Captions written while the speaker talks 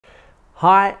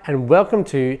Hi, and welcome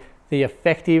to the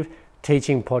Effective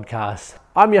Teaching Podcast.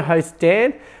 I'm your host,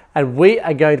 Dan, and we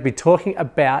are going to be talking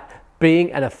about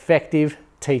being an effective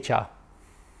teacher.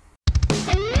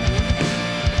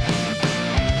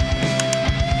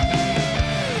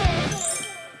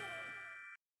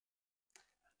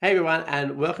 Hey everyone,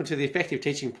 and welcome to the Effective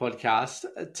Teaching Podcast.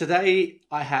 Today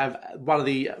I have one of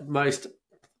the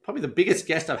probably the biggest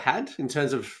guest I've had in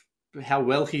terms of how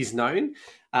well he's known.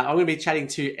 I'm going to be chatting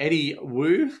to Eddie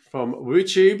Wu from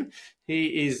WuTube.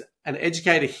 He is an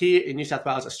educator here in New South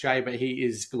Wales, Australia, but he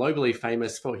is globally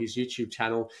famous for his YouTube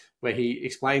channel where he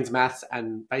explains maths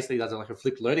and basically does like a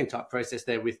flipped learning type process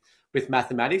there with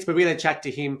mathematics. But we're going to chat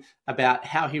to him about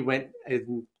how he went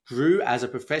and grew as a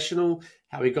professional,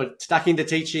 how he got stuck into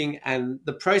teaching, and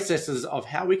the processes of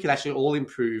how we can actually all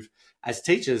improve as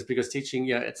teachers, because teaching,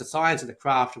 it's a science and a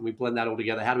craft, and we blend that all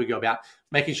together. How do we go about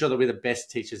making sure that we're the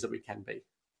best teachers that we can be?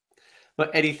 Well,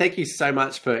 Eddie, thank you so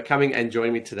much for coming and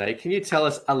joining me today. Can you tell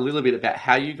us a little bit about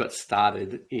how you got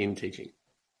started in teaching?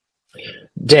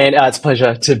 Dan, it's a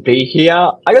pleasure to be here.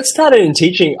 I got started in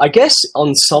teaching, I guess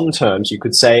on some terms you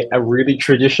could say, a really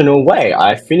traditional way.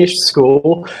 I finished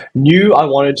school, knew I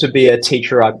wanted to be a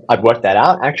teacher. I'd worked that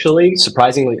out actually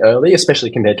surprisingly early, especially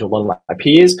compared to a lot of my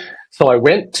peers. So I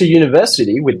went to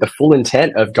university with the full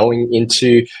intent of going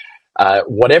into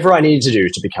whatever I needed to do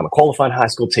to become a qualified high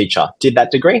school teacher. Did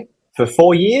that degree for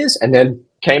 4 years and then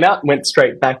came out and went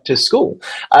straight back to school.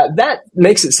 That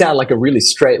makes it sound like a really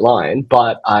straight line,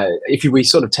 but if we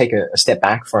sort of take a step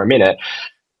back for a minute,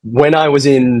 when I was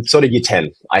in sort of year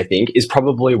 10, I think, is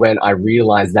probably when I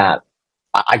realized that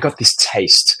I got this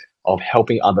taste of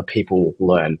helping other people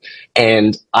learn.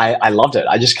 And I loved it.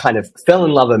 I just kind of fell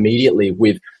in love immediately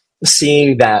with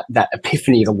seeing that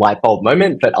epiphany, the light bulb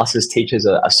moment that us as teachers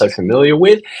are so familiar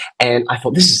with. And I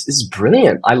thought, this is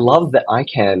brilliant. I love that I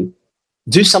can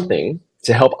do something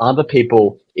to help other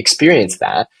people experience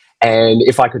that. And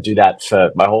if I could do that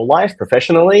for my whole life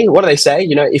professionally, what do they say?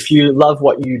 If you love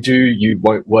what you do, you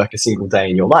won't work a single day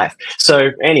in your life.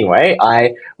 So anyway,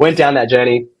 I went down that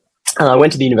journey. I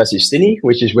went to the University of Sydney,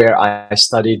 which is where I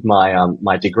studied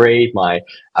my degree, my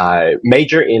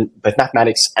major in both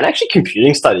mathematics and actually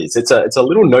computing studies. It's a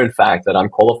little known fact that I'm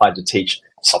qualified to teach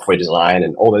software design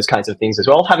and all those kinds of things as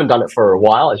well. Haven't done it for a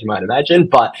while, as you might imagine,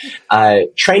 but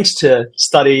trained to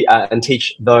study and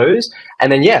teach those.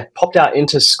 And then, popped out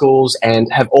into schools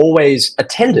and have always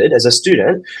attended as a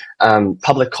student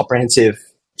public comprehensive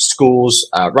schools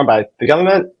run by the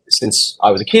government since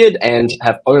I was a kid, and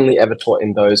have only ever taught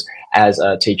in those as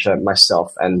a teacher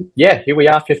myself. And here we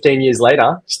are 15 years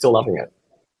later, still loving it.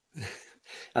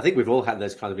 I think we've all had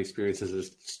those kind of experiences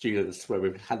as students where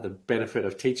we've had the benefit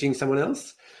of teaching someone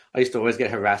else. I used to always get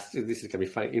harassed. This is going to be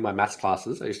funny. In my maths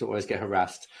classes, I used to always get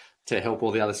harassed to help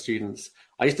all the other students.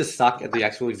 I used to suck at the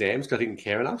actual exams because I didn't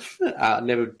care enough. I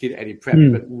never did any prep,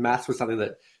 but maths was something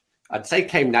that I'd say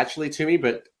came naturally to me,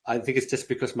 but I think it's just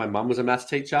because my mum was a maths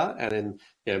teacher, and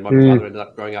then my brother ended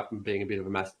up growing up and being a bit of a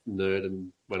maths nerd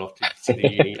and went off to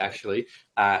Sydney Uni actually,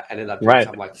 and ended up doing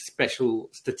some like special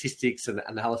statistics and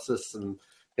analysis, and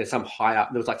some high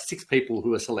up. There was like 6 people who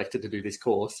were selected to do this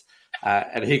course,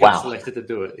 and he got selected to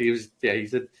do it. He's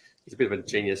a bit of a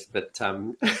genius, but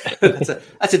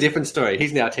that's a different story.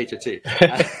 He's now a teacher too.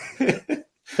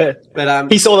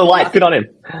 But he saw the light. Good on him.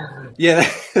 Yeah,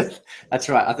 that's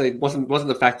right. I think it wasn't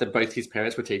the fact that both his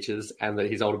parents were teachers and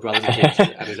that his older brother's a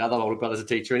teacher and his other older brother's a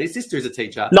teacher and his sister is a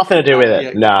teacher. Nothing to do with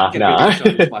it. No.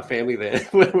 My family there,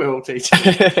 we're all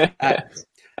teachers.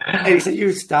 And so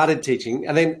you started teaching,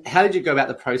 and then how did you go about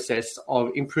the process of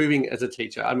improving as a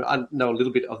teacher? I know a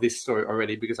little bit of this story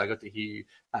already because I got to hear you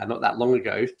not that long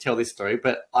ago tell this story,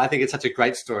 but I think it's such a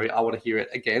great story. I want to hear it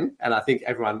again, and I think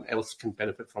everyone else can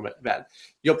benefit from it, about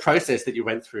your process that you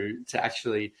went through to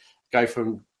actually go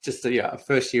from just a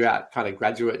first year out kind of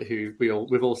graduate who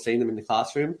we've all seen them in the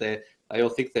classroom. They all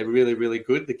think they're really, really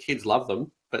good. The kids love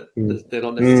them, but they're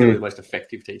not necessarily the most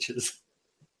effective teachers.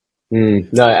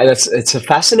 No, and it's a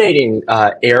fascinating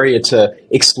area to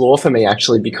explore for me,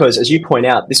 actually, because as you point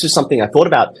out, this was something I thought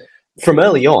about from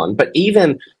early on, but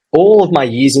even all of my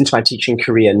years into my teaching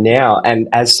career now, and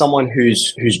as someone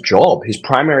whose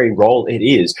primary role it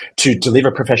is to deliver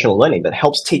professional learning that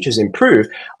helps teachers improve,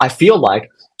 I feel like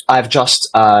I've just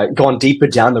gone deeper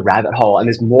down the rabbit hole, and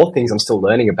there's more things I'm still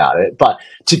learning about it. But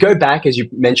to go back, as you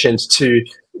mentioned, to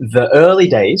the early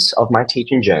days of my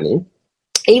teaching journey,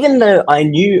 even though I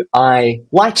knew I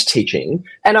liked teaching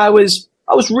and I was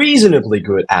reasonably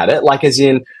good at it, like as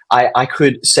in I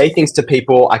could say things to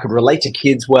people, I could relate to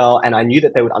kids well, and I knew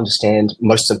that they would understand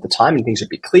most of the time and things would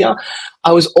be clear.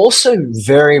 I was also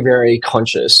very, very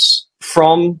conscious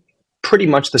from pretty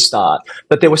much the start.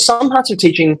 But there were some parts of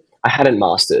teaching I hadn't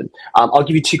mastered. I'll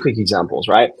give you two quick examples,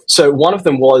 right? So one of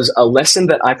them was a lesson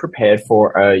that I prepared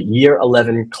for a year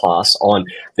 11 class on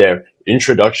their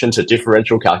introduction to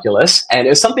differential calculus. And it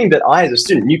was something that I, as a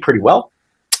student, knew pretty well.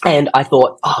 And I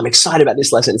thought, oh, I'm excited about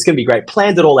this lesson. It's going to be great.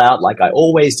 Planned it all out like I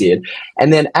always did.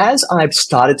 And then as I've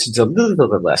started to deliver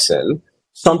the lesson,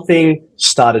 something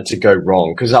started to go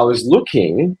wrong because I was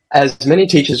looking, as many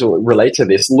teachers will relate to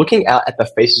this, looking out at the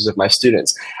faces of my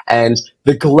students and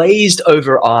the glazed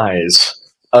over eyes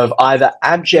of either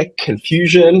abject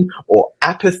confusion or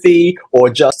apathy or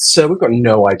just, sir, we've got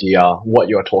no idea what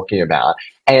you're talking about.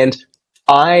 And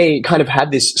I kind of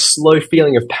had this slow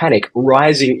feeling of panic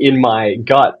rising in my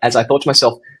gut as I thought to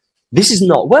myself, this is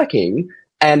not working.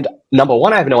 And number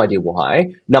one, I have no idea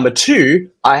why. Number two,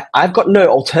 I've got no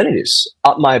alternatives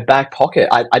up my back pocket.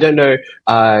 I don't know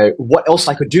what else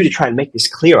I could do to try and make this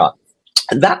clearer.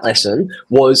 And that lesson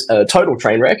was a total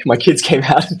train wreck. My kids came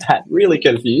out of that really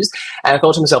confused. And I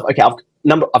thought to myself, okay,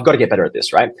 I've got to get better at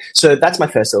this, right? So that's my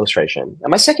first illustration. And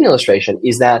my second illustration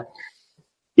is that,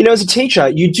 you know, as a teacher,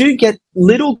 you do get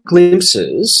little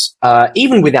glimpses,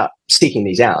 even without seeking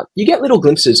these out, you get little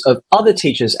glimpses of other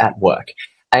teachers at work.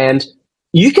 And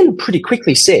you can pretty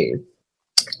quickly see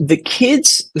the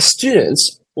kids, the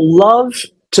students love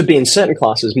to be in certain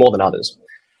classes more than others.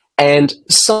 And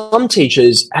some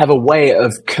teachers have a way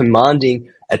of commanding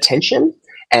attention,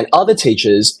 and other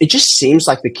teachers, it just seems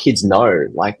like the kids know,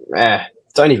 like,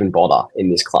 don't even bother in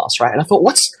this class, right? And I thought,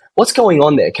 what's going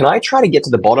on there? Can I try to get to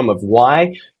the bottom of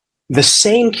why the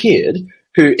same kid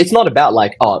who, it's not about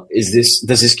like, oh, does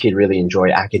this kid really enjoy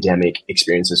academic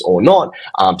experiences or not?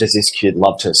 Does this kid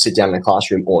love to sit down in a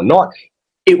classroom or not?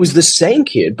 It was the same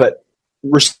kid, but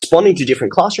responding to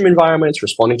different classroom environments,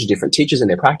 responding to different teachers and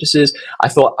their practices. I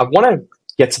thought, I want to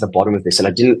get to the bottom of this. And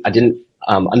I didn't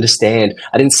understand,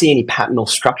 I didn't see any pattern or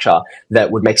structure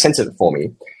that would make sense of it for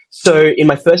me. So in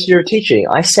my first year of teaching,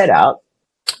 I set out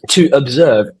to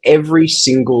observe every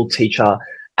single teacher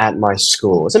at my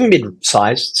school. It's a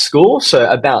mid-sized school, so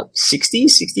about 60,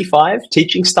 65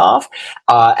 teaching staff.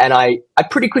 And I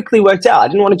pretty quickly worked out, I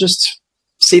didn't want to just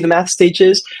see the maths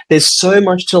teachers. There's so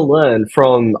much to learn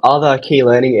from other key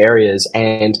learning areas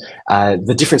and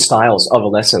the different styles of a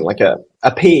lesson. Like a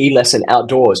PE lesson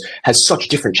outdoors has such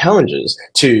different challenges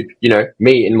to, you know,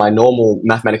 me in my normal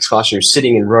mathematics classroom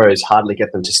sitting in rows, hardly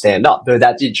get them to stand up, though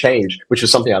that did change, which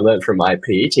was something I learned from my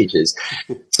PE teachers.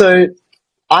 So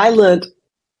I learned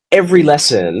every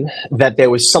lesson that there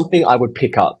was something I would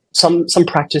pick up, some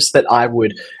practice that I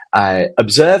would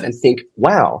observe and think,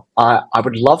 wow, I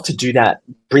would love to do that,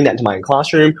 bring that into my own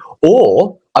classroom,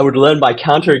 or I would learn by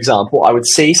counterexample. I would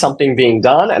see something being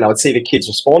done and I would see the kids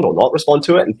respond or not respond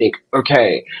to it and think,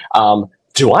 okay,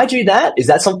 do I do that? Is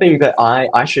that something that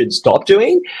I should stop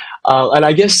doing? And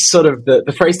I guess sort of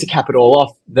the phrase to cap it all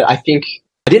off that I think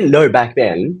I didn't know back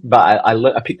then, but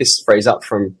I picked this phrase up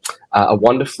from a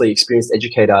wonderfully experienced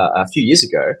educator a few years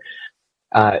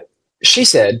ago. She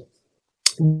said,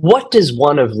 "What does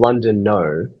one of London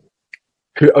know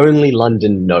who only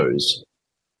London knows?"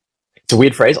 It's a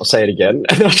weird phrase. I'll say it again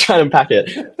and I'll try and unpack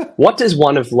it. What does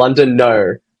one of London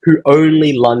know who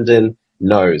only London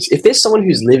knows? If there's someone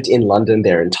who's lived in London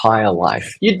their entire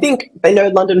life, you'd think they know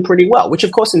London pretty well, which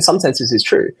of course in some senses is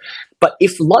true. But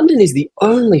if London is the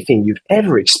only thing you've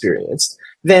ever experienced,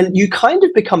 then you kind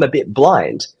of become a bit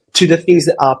blind to the things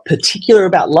that are particular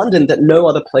about London that no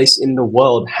other place in the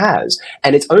world has.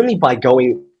 And it's only by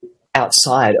going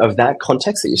outside of that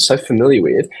context that you're so familiar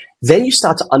with, then you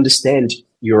start to understand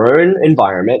your own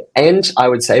environment and, I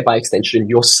would say by extension,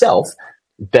 yourself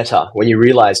better when you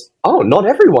realize, oh, not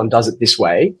everyone does it this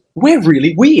way. We're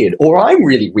really weird, or I'm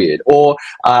really weird, or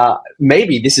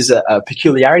maybe this is a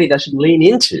peculiarity that I should lean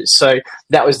into. So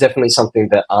that was definitely something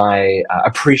that I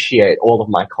appreciate all of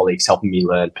my colleagues helping me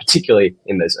learn, particularly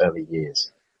in those early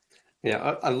years.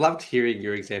 Yeah, I loved hearing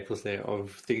your examples there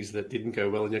of things that didn't go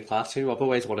well in your classroom. I've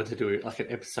always wanted to do like an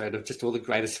episode of just all the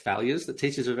greatest failures that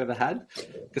teachers have ever had,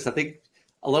 because I think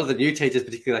a lot of the new teachers,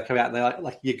 particularly, come out and they're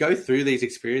like you go through these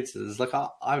experiences. Like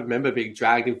I remember being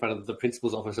dragged in front of the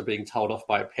principal's office or being told off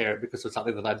by a parent because of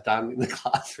something that I'd done in the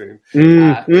classroom.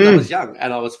 When I was young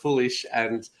and I was foolish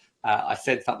and I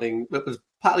said something that was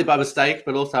partly by mistake,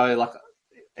 but also like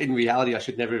in reality, I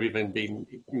should never have even been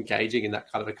engaging in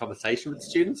that kind of a conversation with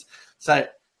students. So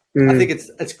I think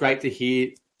it's great to hear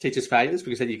teachers' failures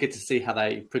because then you get to see how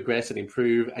they progress and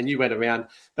improve. And you went around,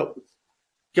 but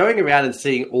going around and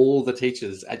seeing all the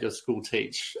teachers at your school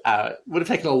teach would have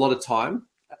taken a lot of time.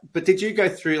 But did you go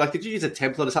through, like, did you use a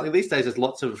template or something? These days, there's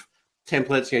lots of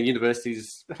templates.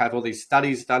 Universities have all these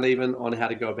studies done even on how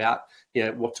to go about,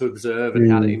 what to observe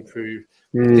and how to improve.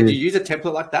 Did you use a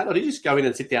template like that, or did you just go in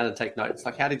and sit down and take notes?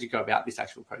 Like, how did you go about this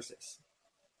actual process?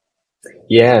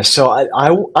 Yeah, so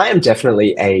I am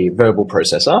definitely a verbal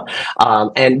processor.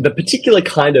 And the particular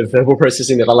kind of verbal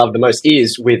processing that I love the most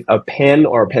is with a pen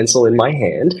or a pencil in my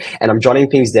hand, and I'm jotting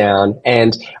things down.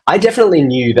 And I definitely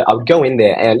knew that I would go in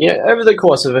there and, over the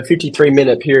course of a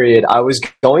 53-minute period, I was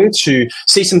going to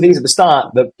see some things at the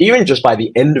start that even just by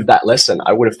the end of that lesson,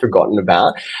 I would have forgotten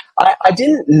about. I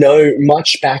didn't know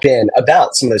much back then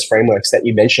about some of those frameworks that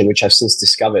you mentioned, which I've since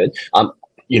discovered.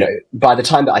 By the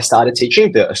time that I started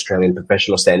teaching, the Australian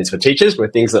Professional Standards for Teachers were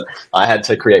things that I had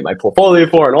to create my portfolio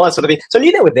for and all that sort of thing. So I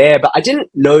knew they were there, but I didn't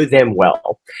know them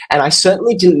well. And I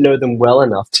certainly didn't know them well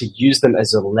enough to use them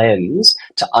as a lens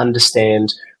to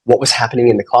understand what was happening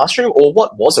in the classroom or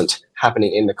what wasn't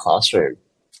happening in the classroom.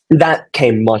 That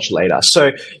came much later.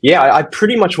 So yeah, I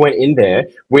pretty much went in there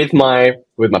with my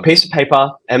piece of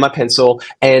paper and my pencil,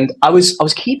 and I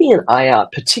was keeping an eye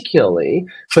out particularly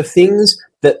for things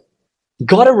that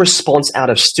got a response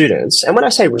out of students. And when I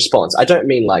say response, I don't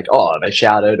mean like, oh, they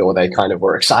shouted or they kind of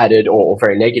were excited or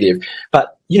very negative.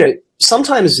 But,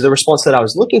 sometimes the response that I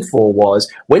was looking for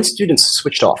was when students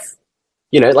switched off.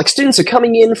 Like students are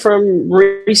coming in from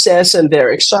recess and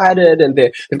they're excited and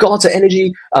they've got lots of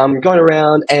energy going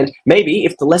around. And maybe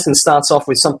if the lesson starts off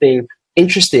with something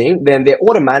interesting, then they're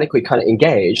automatically kind of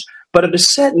engaged. But at a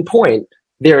certain point,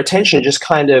 their attention just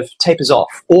kind of tapers off,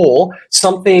 or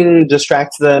something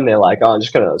distracts them. They're like, oh, I'm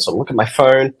just going to sort of look at my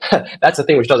phone. That's a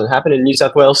thing which doesn't happen in New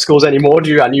South Wales schools anymore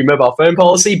due to our new mobile phone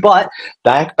policy. But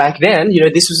back then,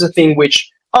 this was a thing which,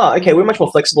 okay, we're much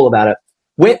more flexible about it.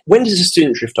 When does a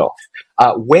student drift off?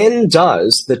 When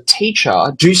does the teacher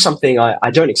do something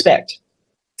I don't expect?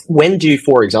 When do,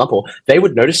 for example, they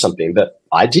would notice something that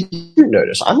I didn't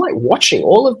notice. I'm like watching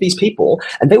all of these people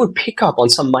and they would pick up on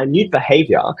some minute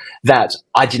behavior that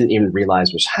I didn't even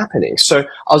realize was happening. So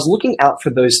I was looking out for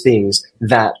those things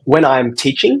that when I'm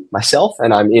teaching myself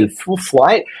and I'm in full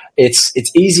flight, it's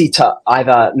easy to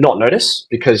either not notice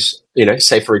because,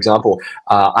 say for example,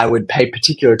 I would pay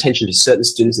particular attention to certain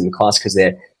students in the class because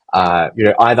they're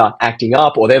either acting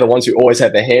up or they're the ones who always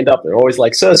have their hand up. They're always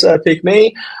like, sir, pick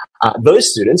me. Those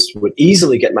students would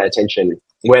easily get my attention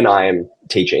when I'm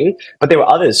teaching, but there were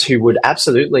others who would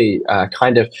absolutely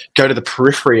kind of go to the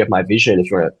periphery of my vision, if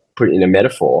you want to put it in a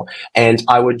metaphor, and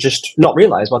I would just not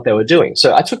realize what they were doing.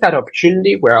 So I took that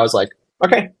opportunity where I was like,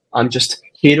 okay, I'm just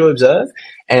here to observe,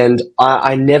 and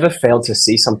I never failed to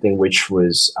see something which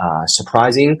was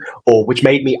surprising or which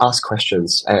made me ask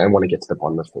questions and want to get to the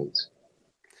bottom of things.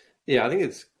 Yeah, I think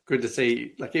it's good to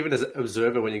see, like even as an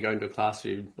observer when you go into a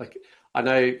classroom, like I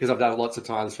know because I've done lots of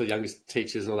times for youngest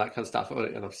teachers and all that kind of stuff,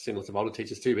 and I've seen lots of older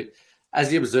teachers too, but as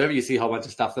the observer, you see a whole bunch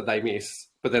of stuff that they miss,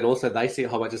 but then also they see a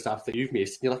whole bunch of stuff that you've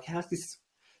missed. And you're like, how's this?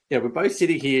 We're both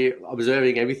sitting here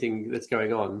observing everything that's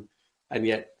going on, and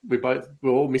yet we're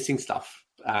all missing stuff.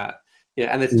 And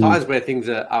there's times where things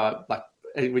are like,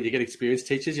 when you get experienced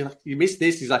teachers, you're like, you missed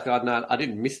this. He's like, oh, no, I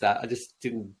didn't miss that. I just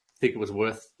didn't think it was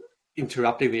worth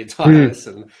interrupting the entire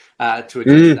lesson to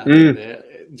address that.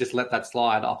 Just let that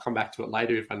slide. I'll come back to it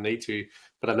later if I need to,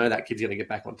 but I know that kid's going to get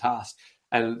back on task.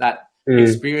 And that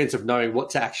experience of knowing what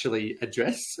to actually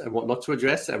address and what not to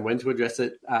address and when to address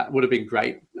it would have been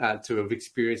great to have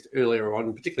experienced earlier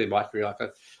on, particularly in my career.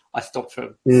 Like I stopped for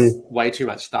way too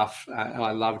much stuff, and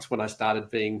I loved when I started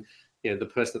being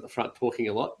the person at the front talking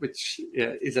a lot, which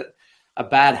is a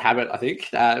bad habit, I think,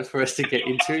 for us to get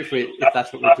into if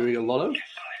that's what we're doing a lot of.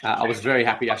 I was very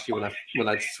happy actually when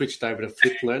I switched over to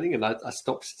flipped learning and I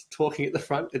stopped talking at the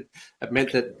front. It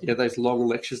meant that those long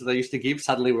lectures that I used to give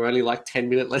suddenly were only like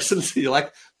 10-minute lessons. You're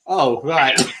like, oh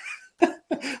right.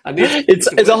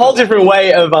 It's a whole different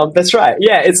way of that's right.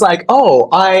 Yeah, it's like, oh,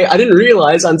 I didn't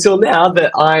realize until now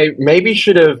that I maybe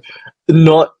should have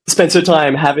not spent so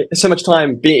much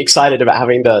time being excited about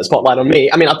having the spotlight on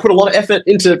me. I mean, I put a lot of effort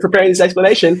into preparing this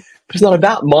explanation, but it's not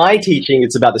about my teaching,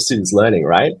 it's about the students learning,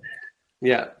 right?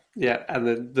 Yeah, and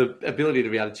the ability to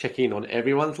be able to check in on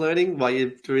everyone's learning while you're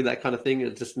doing that kind of thing,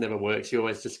 it just never works. You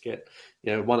always just get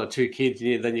one or two kids,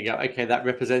 and then you go, okay, that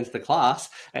represents the class,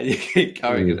 and you keep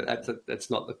going. That's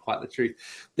not quite the truth.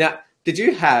 Now, did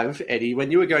you have, Eddie,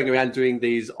 when you were going around doing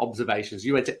these observations,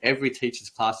 you went to every teacher's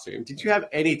classroom, did you have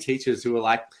any teachers who were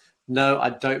like, no,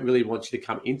 I don't really want you to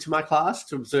come into my class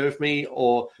to observe me,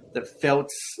 or that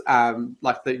felt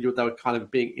like they were kind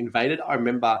of being invaded? I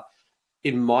remember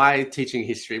in my teaching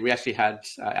history, we actually had,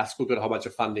 our school got a whole bunch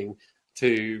of funding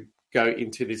to go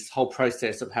into this whole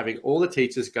process of having all the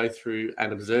teachers go through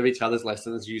and observe each other's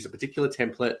lessons, use a particular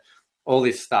template, all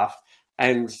this stuff.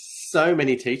 And so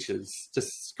many teachers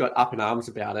just got up in arms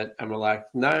about it and were like,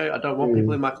 no, I don't want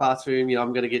people in my classroom.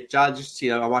 I'm going to get judged.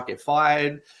 I might get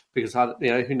fired because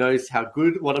who knows how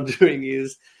good what I'm doing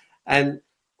is. And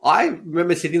I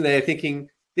remember sitting there thinking,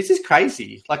 this is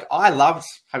crazy. Like, I loved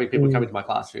having people come into my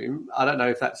classroom. I don't know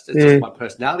if that's just my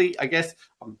personality. I guess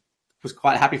I was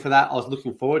quite happy for that. I was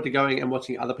looking forward to going and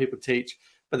watching other people teach.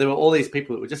 But there were all these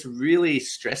people that were just really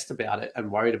stressed about it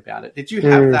and worried about it. Did you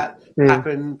have that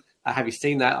happen? Have you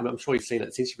seen that? I'm sure you've seen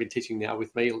it since you've been teaching now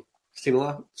with me.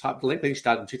 Similar type of length. I think you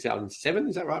started in 2007.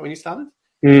 Is that right, when you started?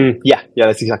 Yeah,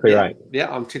 that's exactly right. Yeah,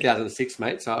 I'm 2006,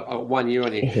 mate. So I'm 1 year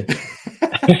on you. Good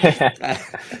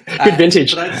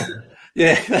vintage.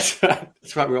 Yeah, that's right.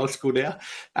 That's right. We're old school now.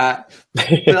 But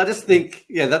I just think,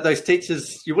 that those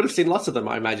teachers, you would have seen lots of them,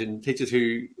 I imagine, teachers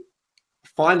who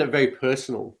find it very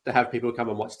personal to have people come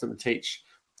and watch them teach.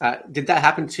 Did that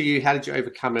happen to you? How did you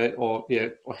overcome it? Or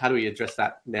how do we address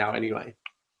that now anyway?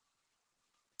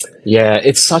 Yeah,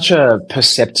 it's such a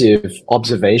perceptive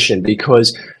observation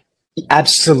because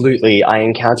absolutely I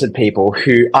encountered people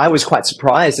who I was quite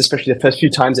surprised, especially the first few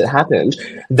times it happened.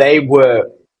 They were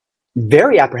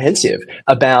very apprehensive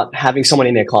about having someone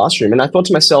in their classroom. And I thought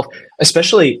to myself,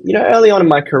 especially, early on in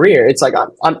my career, it's like,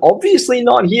 I'm obviously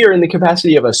not here in the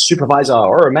capacity of a supervisor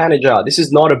or a manager. This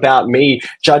is not about me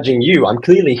judging you. I'm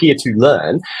clearly here to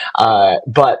learn.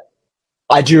 But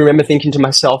I do remember thinking to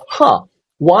myself,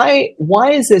 why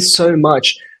is there so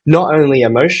much not only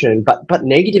emotion, but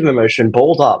negative emotion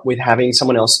balled up with having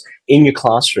someone else in your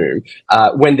classroom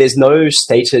when there's no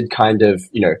stated kind of,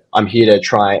 I'm here to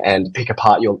try and pick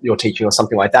apart your teaching or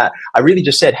something like that. I really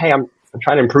just said, hey, I'm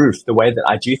trying to improve the way that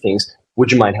I do things.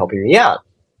 Would you mind helping me out?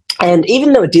 And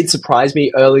even though it did surprise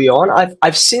me early on,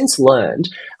 I've since learned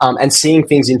and seeing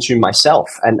things into myself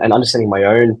and understanding my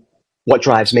own what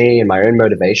drives me and my own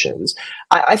motivations,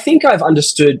 I think I've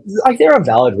understood, like, there are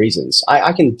valid reasons.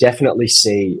 I can definitely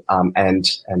see and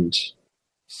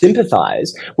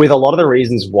sympathize with a lot of the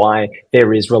reasons why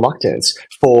there is reluctance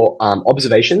for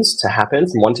observations to happen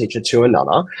from one teacher to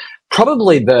another.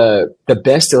 Probably the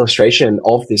best illustration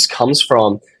of this comes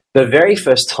from the very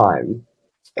first time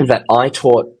that I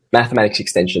taught Mathematics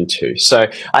Extension 2. So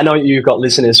I know you've got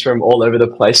listeners from all over the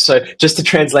place. So just to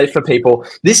translate for people,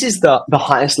 this is the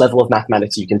highest level of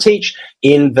mathematics you can teach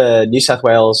in the New South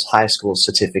Wales High School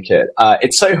Certificate.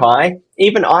 It's so high,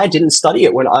 even I didn't study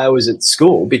it when I was at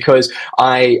school because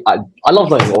I love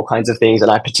learning all kinds of things,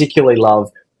 and I particularly love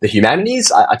the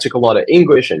humanities. I took a lot of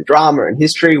English and drama and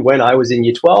history when I was in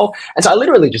year 12. And so I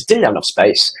literally just didn't have enough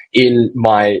space in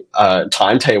my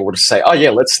timetable to say, oh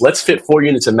yeah, let's fit 4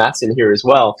 units of maths in here as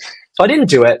well. So I didn't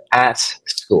do it at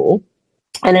school.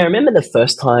 And I remember the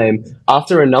first time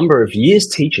after a number of years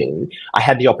teaching, I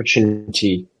had the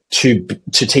opportunity to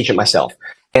teach it myself.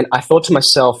 And I thought to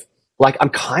myself, like, I'm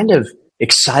kind of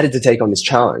excited to take on this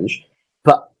challenge,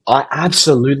 but I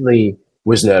absolutely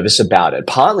was nervous about it,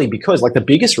 partly because, like, the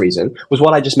biggest reason was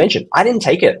what I just mentioned. I didn't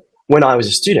take it when I was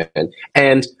a student,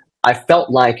 and I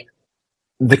felt like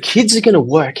the kids are going to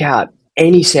work out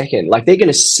any second. Like, they're going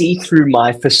to see through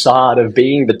my facade of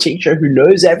being the teacher who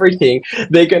knows everything.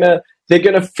 They're going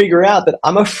to figure out that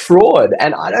I'm a fraud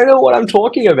and I don't know what I'm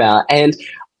talking about. And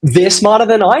they're smarter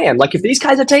than I am. Like, if these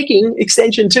guys are taking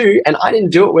Extension 2 and I didn't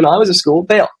do it when I was at school,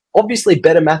 they're obviously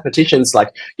better mathematicians,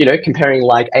 like, comparing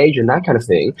like age and that kind of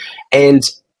thing. And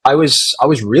I was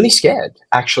really scared,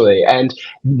 actually. And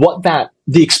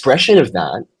the expression of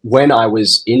that when I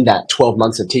was in that 12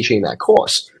 months of teaching that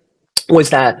course was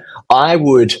that I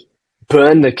would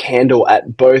burn the candle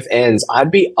at both ends.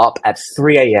 I'd be up at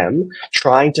 3 a.m.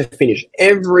 trying to finish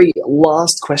every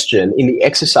last question in the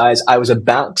exercise I was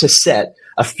about to set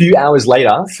a few hours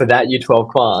later for that year 12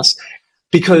 class,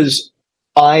 because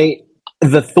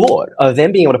the thought of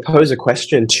them being able to pose a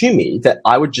question to me that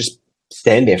I would just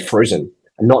stand there frozen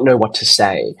and not know what to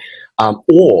say,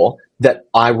 or that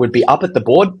I would be up at the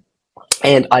board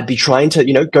and I'd be trying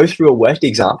to, go through a worked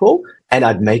example and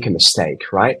I'd make a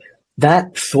mistake, right?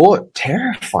 That thought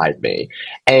terrified me.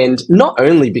 And not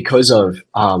only because of,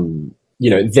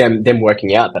 them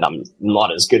working out that I'm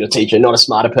not as good a teacher, not a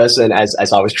smarter person as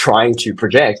I was trying to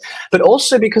project, but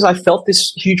also because I felt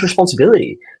this huge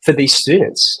responsibility for these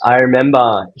students. I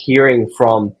remember hearing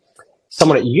from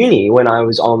someone at uni when I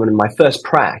was on my first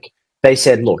prac. They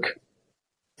said, look,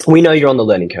 we know you're on the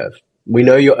learning curve. We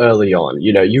know you're early on.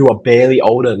 You are barely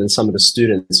older than some of the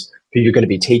students who you're going to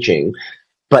be teaching,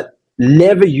 but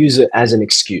never use it as an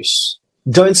excuse.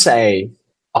 Don't say,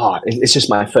 it's just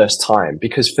my first time,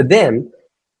 because for them,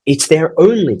 it's their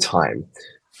only time.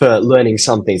 for learning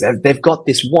some things. They've got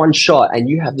this one shot, and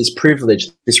you have this privilege,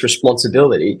 this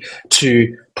responsibility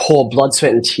to pour blood,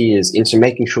 sweat, and tears into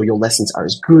making sure your lessons are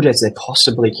as good as they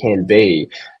possibly can be.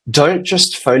 Don't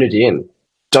just phone it in.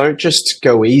 Don't just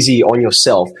go easy on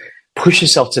yourself. Push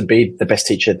yourself to be the best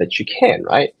teacher that you can,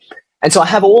 right? And so I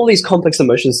have all these complex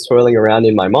emotions swirling around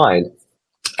in my mind.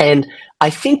 And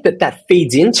I think that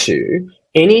feeds into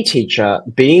any teacher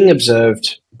being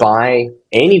observed by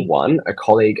anyone, a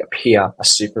colleague, a peer, a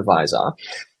supervisor,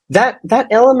 that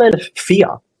element of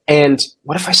fear. And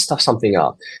what if I stuff something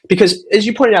up? Because as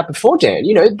you pointed out before, Dan,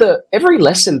 every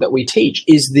lesson that we teach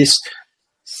is this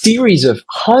series of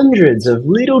hundreds of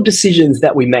little decisions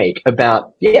that we make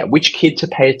about, which kid to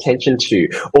pay attention to,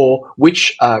 or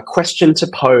which question to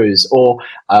pose, or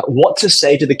what to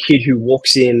say to the kid who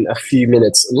walks in a few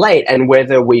minutes late, and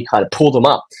whether we kind of pull them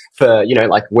up for,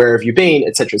 like, where have you been,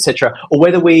 etc., or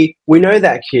whether we know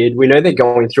that kid, we know they're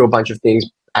going through a bunch of things.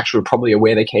 Actually, we're probably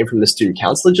aware they came from the student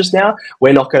counselor just now.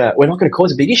 We're not gonna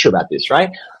cause a big issue about this,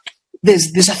 right?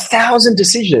 There's 1,000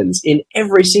 decisions in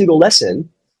every single lesson.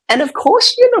 And of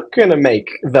course, you're not going to make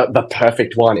the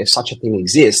perfect one, if such a thing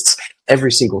exists,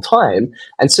 every single time.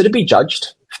 And so to be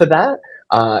judged for that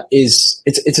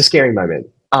it's a scary moment.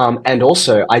 And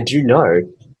also, I do know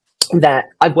that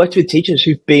I've worked with teachers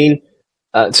who've been,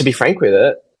 to be frank with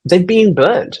it, they've been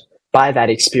burned by that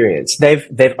experience.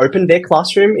 They've opened their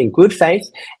classroom in good faith,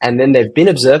 and then they've been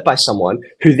observed by someone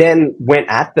who then went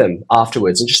at them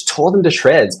afterwards and just tore them to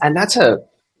shreds. And that's a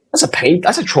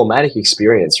traumatic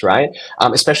experience, right?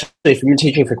 Especially if you've been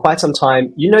teaching for quite some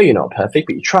time, you're not perfect,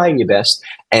 but you're trying your best,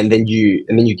 and then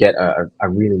you get a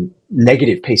really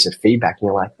negative piece of feedback, and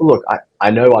you're like, well, look,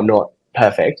 I know I'm not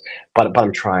perfect, but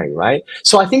I'm trying, right?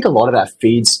 So I think a lot of that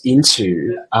feeds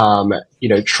into,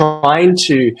 trying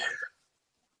to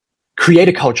create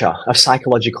a culture of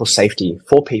psychological safety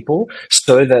for people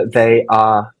so that they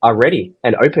are ready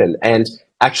and open. And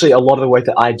actually, a lot of the work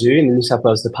that I do in the New South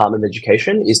Wales Department of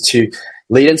Education is to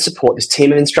lead and support this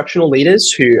team of instructional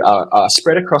leaders who are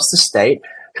spread across the state,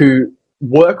 who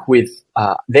work with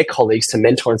their colleagues to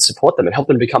mentor and support them and help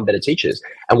them become better teachers.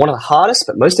 And one of the hardest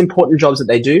but most important jobs that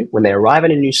they do when they arrive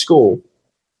at a new school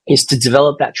is to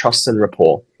develop that trust and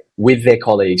rapport with their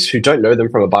colleagues who don't know them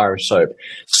from a bar of soap,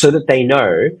 so that they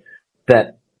know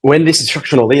that when this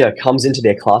instructional leader comes into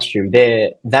their classroom,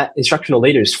 that instructional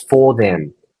leader is for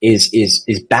them, is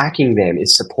backing them,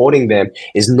 is supporting them,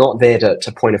 is not there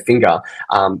to point a finger,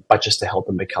 but just to help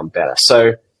them become better.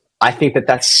 So I think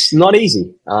that's not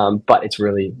easy, but it's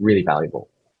really, really valuable.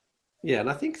 Yeah, and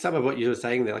I think some of what you were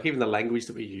saying there, like even the language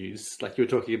that we use, like you were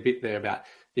talking a bit there about,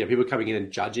 people coming in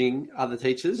and judging other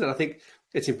teachers. And I think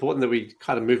it's important that we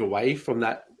kind of move away from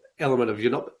that element of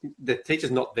the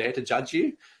teacher's not there to judge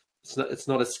you. It's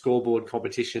not a scoreboard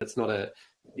competition. It's not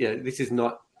this is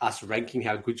not us ranking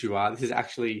how good you are. This is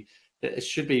actually, it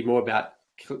should be more about,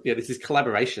 this is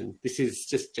collaboration. This is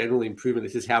just general improvement.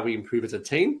 This is how we improve as a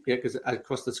team. Because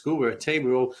across the school, we're a team.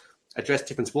 We all address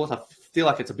different sports. I feel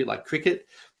like it's a bit like cricket.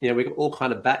 We all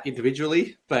kind of bat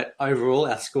individually, but overall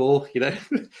our score,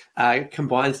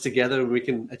 combines together, and we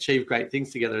can achieve great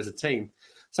things together as a team.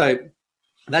 So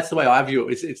that's the way I view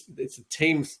it. It's a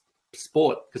team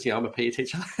sport, because I'm a PE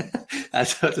teacher.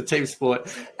 So it's a team sport,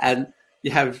 and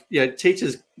you have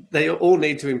teachers, they all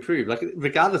need to improve. Like,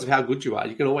 regardless of how good you are,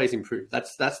 you can always improve.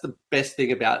 That's the best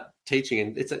thing about teaching,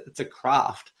 and it's a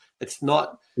craft. It's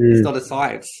not a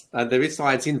science. There is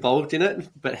science involved in it,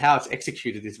 but how it's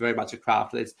executed is very much a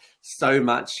craft. There's so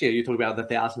much. You talk about the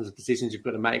thousands of decisions you've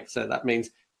got to make, so that means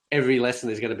every lesson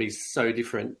is going to be so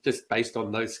different just based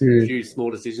on those few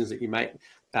small decisions that you make.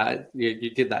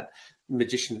 You did that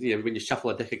magician, when you shuffle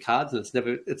a deck of cards, and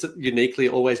it's uniquely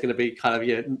always going to be kind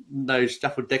of, no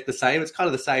shuffled deck the same. It's kind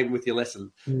of the same with your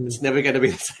lesson. It's never going to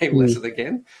be the same lesson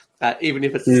again. Even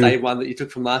if it's the same one that you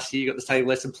took from last year, you got the same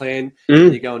lesson plan,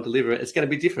 and you go and deliver it, it's going to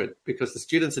be different because the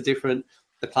students are different.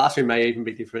 The classroom may even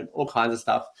be different, all kinds of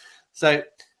stuff. So,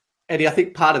 Eddie, I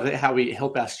think part of it, how we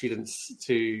help our students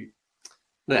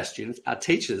our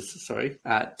teachers,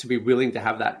 to be willing to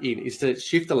have that is to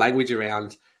shift the language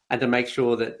around and to make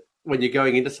sure that when you're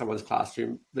going into someone's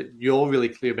classroom, that you're really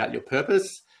clear about your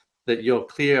purpose, that you're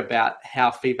clear about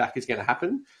how feedback is going to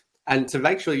happen, and to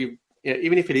make sure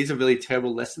even if it is a really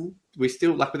terrible lesson, we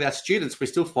still, like with our students, we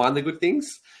still find the good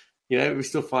things. We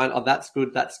still find, that's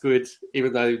good,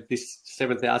 even though this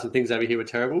 7,000 things over here were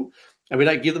terrible. And we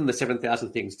don't give them the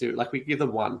 7,000 things, we give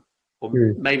them one or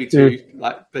maybe two,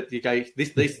 but you go,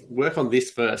 this work on this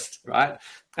first, right?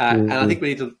 And I think we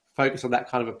need to focus on that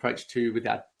kind of approach too with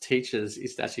our teachers,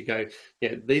 is to actually go,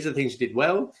 these are the things you did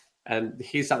well, and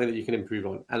here's something that you can improve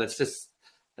on. And it's just,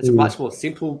 It's a much more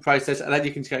simple process, and then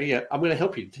you can go, yeah, I'm going to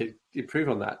help you to improve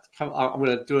on that. I'm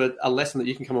going to do a lesson that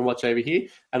you can come and watch over here,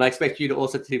 and I expect you to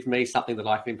also give me something that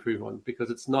I can improve on, because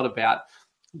it's not about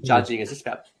judging, it's just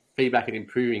about feedback and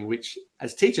improving, which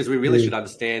as teachers we really should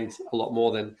understand a lot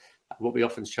more than what we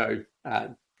often show.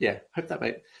 Hope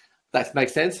that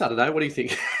makes sense. I don't know, what do you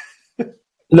think?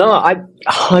 No, I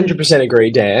 100% agree,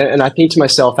 Dan. And I think to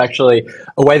myself, actually,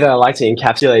 a way that I like to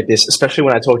encapsulate this, especially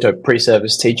when I talk to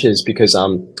pre-service teachers, because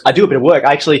I do a bit of work.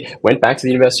 I actually went back to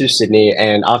the University of Sydney,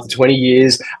 and after 20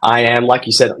 years, I am, like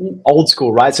you said, old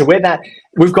school, right? So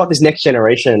we've got this next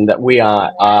generation that we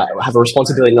have a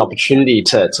responsibility and opportunity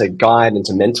to guide and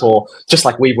to mentor, just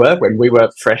like we were when we were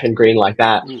fresh and green like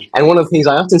that. And one of the things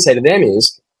I often say to them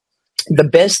is, the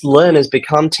best learners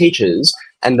become teachers,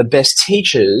 and the best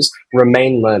teachers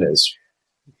remain learners.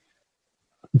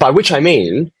 By which I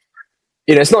mean,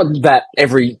 it's not that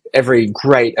every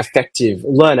great, effective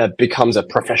learner becomes a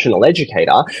professional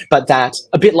educator, but that,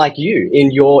 a bit like you in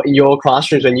your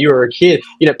classrooms when you were a kid,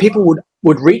 people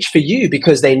would reach for you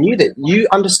because they knew that you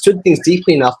understood things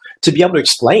deeply enough to be able to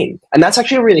explain. And that's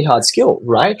actually a really hard skill,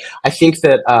 right? I think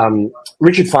that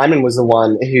Richard Feynman was the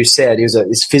one who said, he was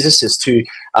this physicist who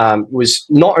was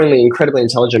not only incredibly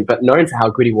intelligent, but known for how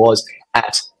good he was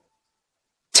at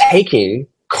taking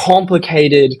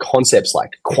complicated concepts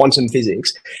like quantum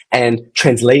physics and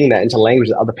translating that into language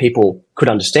that other people could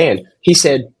understand. He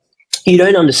said, you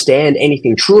don't understand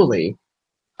anything truly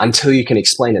until you can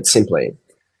explain it simply.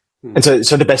 And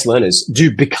so the best learners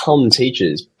do become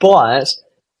teachers, but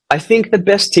I think the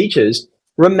best teachers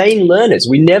remain learners.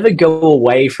 We never go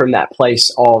away from that place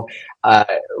of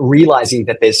realizing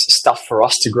that there's stuff for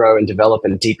us to grow and develop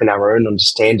and deepen our own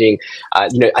understanding. I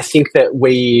think that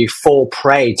we fall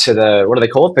prey to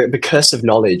the curse of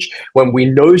knowledge, when we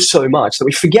know so much that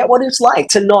we forget what it's like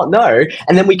to not know,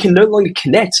 and then we can no longer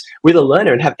connect with a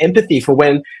learner and have empathy for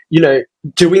when,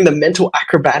 doing the mental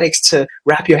acrobatics to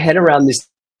wrap your head around this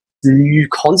new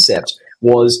concept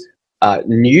was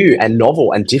new and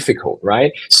novel and difficult,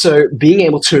 right? So being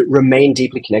able to remain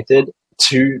deeply connected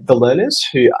to the learners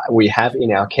who we have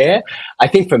in our care, I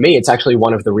think for me, it's actually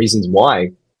one of the reasons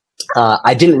why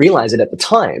I didn't realize it at the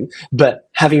time, but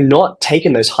having not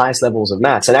taken those highest levels of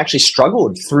maths and actually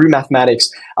struggled through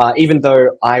mathematics, even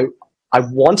though I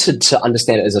wanted to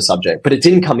understand it as a subject, but it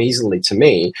didn't come easily to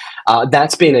me,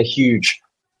 that's been a huge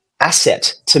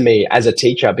asset to me as a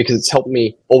teacher, because it's helped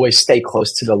me always stay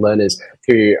close to the learners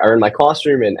who are in my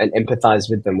classroom and empathize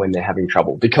with them when they're having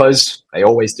trouble, because they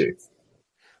always do.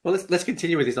 Well, let's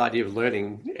continue with this idea of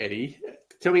learning, Eddie.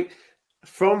 Tell me,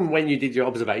 from when you did your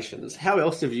observations, how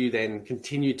else have you then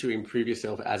continued to improve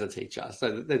yourself as a teacher?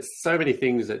 So there's so many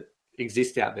things that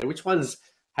exist out there. Which ones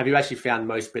have you actually found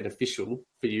most beneficial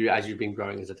for you as you've been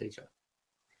growing as a teacher?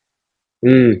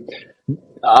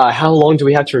 How long do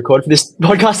we have to record for this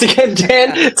podcast again,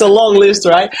 Dan? It's a long list,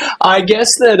 right? I guess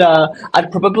that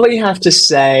I'd probably have to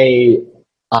say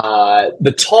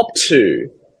the top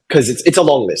two, because it's a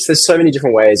long list. There's so many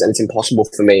different ways, and it's impossible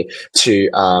for me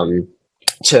to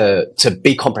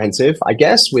be comprehensive, I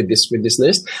guess, with this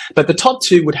list. But the top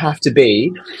two would have to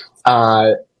be,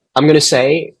 I'm going to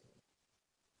say,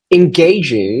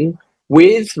 engaging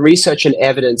with research and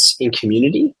evidence in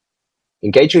community.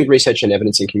 Engaging with research and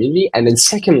evidence in community. And then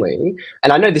secondly,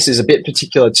 and I know this is a bit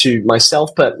particular to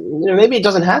myself, but maybe it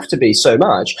doesn't have to be so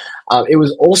much. It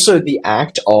was also the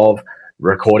act of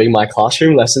recording my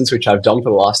classroom lessons, which I've done for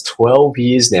the last 12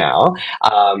 years now,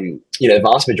 the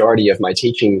vast majority of my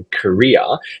teaching career,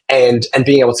 and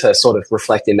being able to sort of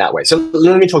reflect in that way. So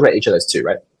let me talk about each of those two,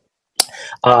 right?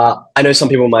 I know some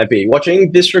people might be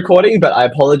watching this recording, but I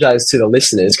apologize to the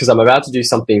listeners because I'm about to do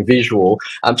something visual.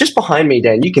 Just behind me,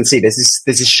 Dan, you can see there's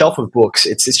this shelf of books.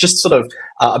 It's just sort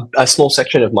of a small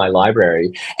section of my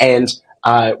library. And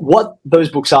what those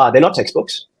books are, they're not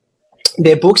textbooks.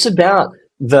 They're books about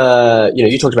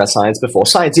you talked about science before.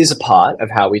 Science is a part of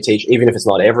how we teach, even if it's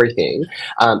not everything.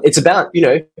 It's about,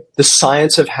 the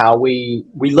science of how we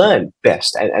learn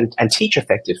best and teach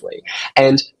effectively.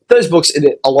 And those books,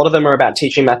 a lot of them are about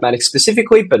teaching mathematics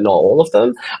specifically, but not all of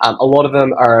them. A lot of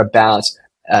them are about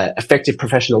effective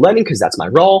professional learning, because that's my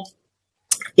role.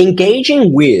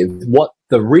 Engaging with what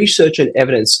the research and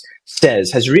evidence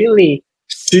says has really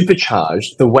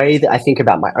supercharged the way that I think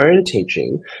about my own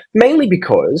teaching, mainly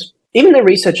because even the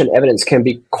research and evidence can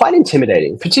be quite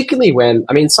intimidating, particularly when,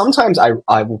 sometimes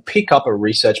I will pick up a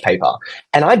research paper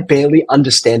and I barely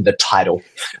understand the title,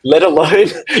 let alone,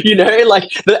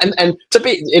 and to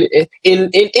be,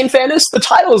 in fairness, the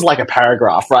title is like a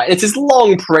paragraph, right? It's this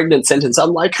long, pregnant sentence.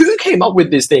 I'm like, who came up with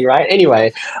this thing, right?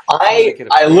 Anyway,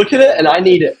 I look at it and I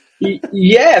need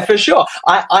Yeah, for sure.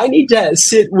 I need to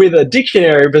sit with a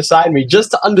dictionary beside me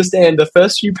just to understand the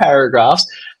first few paragraphs.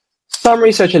 Some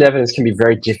research and evidence can be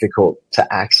very difficult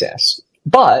to access.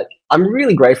 But I'm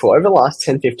really grateful. Over the last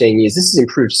 10, 15 years, this has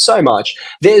improved so much.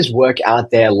 There's work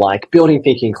out there like building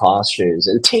thinking classrooms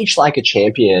and teach like a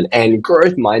champion and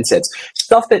growth mindsets,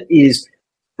 stuff that is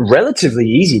relatively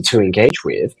easy to engage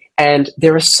with. And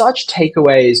there are such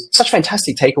takeaways, such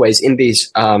fantastic takeaways in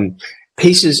these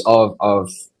pieces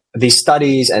of these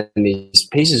studies and these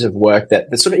pieces of work that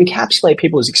sort of encapsulate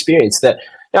people's experience that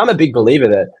I'm a big believer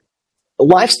that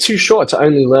life's too short to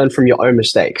only learn from your own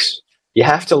mistakes. You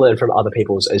have to learn from other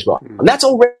people's as well. And that's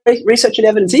all research and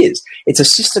evidence is. It's a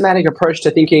systematic approach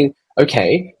to thinking,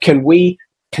 okay, can we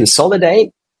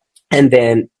consolidate and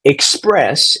then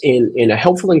express in a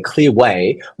helpful and clear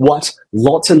way what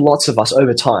lots and lots of us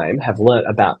over time have learned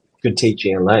about good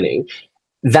teaching and learning.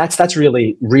 That's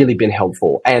really, really been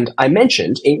helpful. And I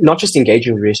mentioned not just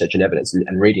engaging with research and evidence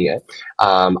and reading it.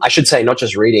 I should say not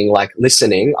just reading, like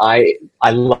listening. I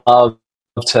love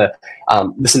to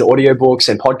listen to audiobooks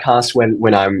and podcasts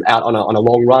when I'm out on a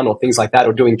long run or things like that,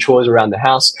 or doing chores around the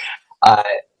house.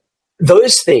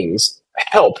 Those things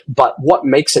help, but what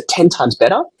makes it 10 times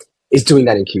better is doing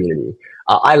that in community.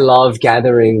 I love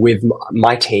gathering with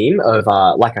my team of,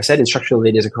 like I said, instructional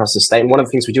leaders across the state. And one of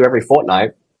the things we do every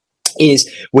fortnight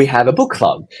is we have a book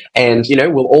club, and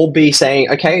we'll all be saying,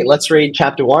 okay, let's read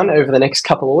chapter 1 over the next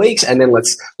couple of weeks, and then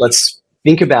let's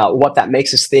think about what that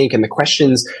makes us think and the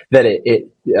questions that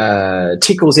it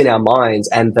tickles in our minds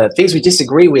and the things we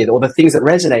disagree with or the things that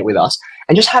resonate with us,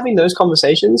 and just having those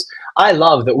conversations. I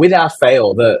love that without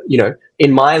fail,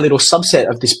 in my little subset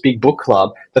of this big book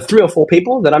club, the 3 or 4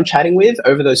 people that I'm chatting with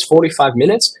over those 45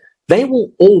 minutes, they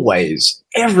will always,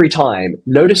 every time,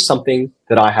 notice something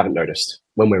that I haven't noticed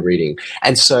when we're reading.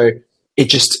 And so it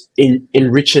just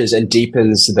enriches and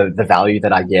deepens the value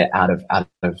that I get out of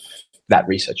that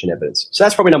research and evidence. So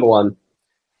that's probably number 1.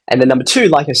 And then number 2,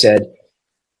 like I said,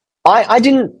 I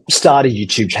didn't start a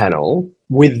YouTube channel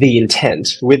with the intent,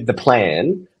 with the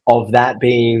plan of that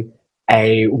being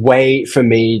a way for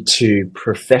me to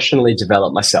professionally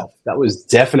develop myself. That was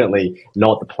definitely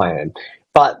not the plan.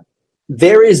 But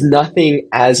there is nothing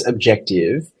as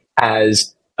objective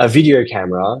as a video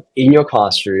camera in your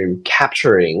classroom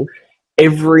capturing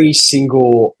every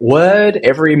single word,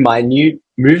 every minute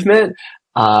movement,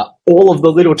 all of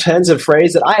the little turns of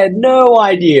phrase that I had no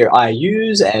idea I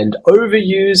use and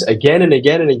overuse again and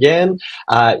again and again.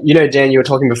 Dan, you were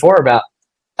talking before about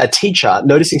a teacher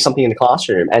noticing something in the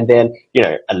classroom and then,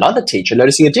 another teacher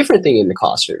noticing a different thing in the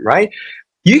classroom, right?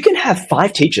 You can have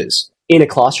 5 teachers in a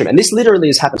classroom, and this literally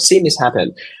has happened. I've seen this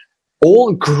happen.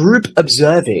 All group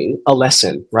observing a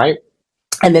lesson, right?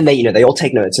 And then they all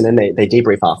take notes and then they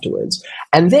debrief afterwards.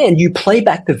 And then you play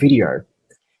back the video.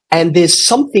 And there's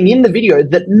something in the video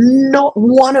that not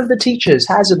one of the teachers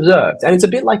has observed. And it's a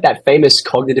bit like that famous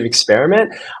cognitive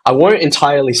experiment. I won't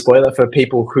entirely spoil it for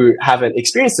people who haven't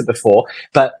experienced it before,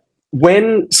 but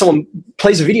when someone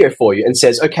plays a video for you and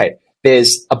says, okay,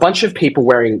 there's a bunch of people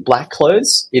wearing black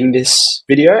clothes in this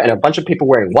video and a bunch of people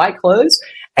wearing white clothes,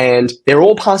 and they're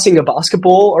all passing a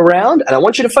basketball around, and I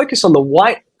want you to focus on the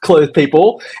white clothed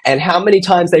people and how many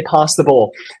times they pass the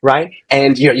ball, right?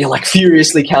 And you're like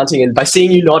furiously counting, and by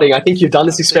seeing you nodding, I think you've done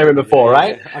this experiment before,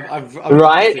 right? I've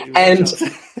right? And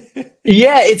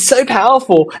yeah, it's so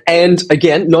powerful. And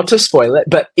again, not to spoil it,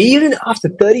 but even after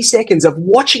 30 seconds of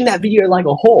watching that video like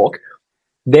a hawk,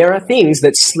 there are things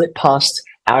that slip past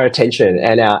our attention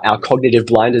and our cognitive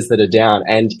blinders that are down,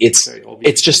 and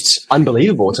it's just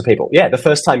unbelievable to people. Yeah, the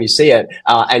first time you see it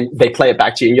and they play it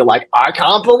back to you and you're like, I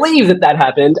can't believe that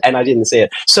happened and I didn't see it.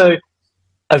 So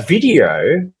a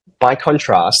video, by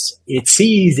contrast, it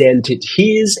sees and it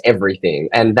hears everything,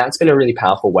 and that's been a really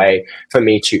powerful way for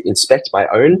me to inspect my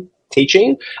own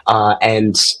teaching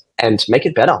and make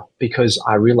it better, because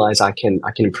I realize I can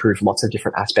improve lots of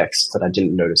different aspects that I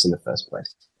didn't notice in the first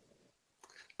place.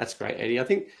 That's great, Eddie. I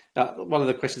think one of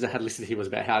the questions I had listed here was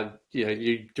about how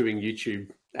you doing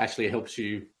YouTube actually helps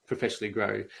you professionally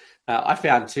grow. I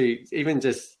found too, even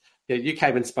just you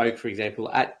came and spoke, for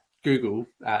example, at Google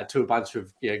to a bunch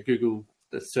of Google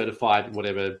certified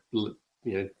whatever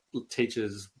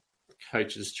teachers,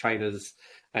 coaches, trainers,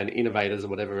 and innovators, or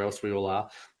whatever else we all are.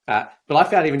 But I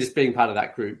found even just being part of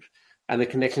that group and the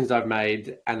connections I've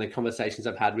made and the conversations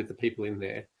I've had with the people in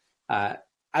there,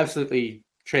 absolutely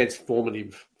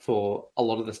transformative for a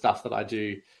lot of the stuff that I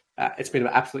do. It's been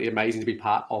absolutely amazing to be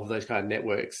part of those kind of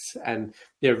networks, and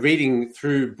reading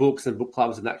through books and book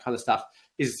clubs and that kind of stuff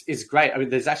is great. I mean,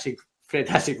 there's actually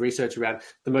fantastic research around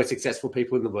the most successful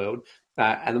people in the world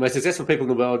And the most successful people in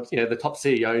the world, the top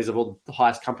CEOs of all the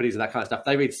highest companies and that kind of stuff,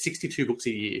 they read 62 books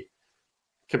a year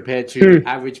compared to the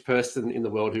average person in the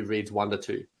world who reads 1 to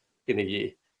 2 in a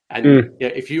year. And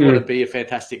if you want to be a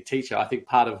fantastic teacher, I think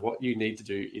part of what you need to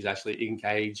do is actually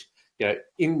engage,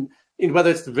 in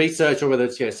whether it's the research or whether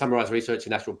it's summarize research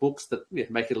in actual books that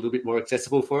make it a little bit more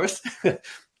accessible for us.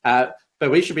 But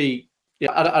we should be.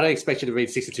 I don't expect you to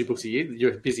read 62 books a year.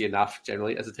 You're busy enough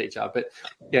generally as a teacher, but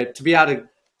to be able to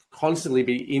constantly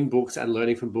be in books and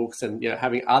learning from books, and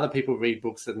having other people read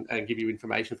books and give you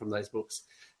information from those books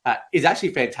is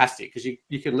actually fantastic, because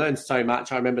you can learn so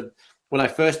much. I remember when I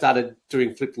first started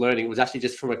doing flipped learning, it was actually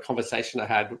just from a conversation I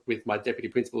had with my deputy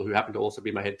principal, who happened to also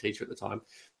be my head teacher at the time.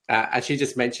 And she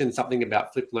just mentioned something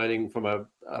about flipped learning from a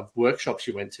workshop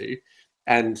she went to.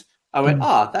 And I went,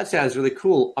 that sounds really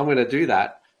cool. I'm going to do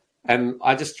that. And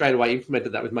I just straight away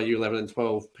implemented that with my Year 11 and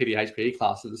 12 PDHPE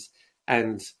classes.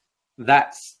 And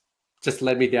that's just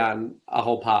led me down a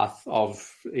whole path of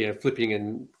flipping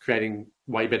and creating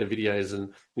way better videos.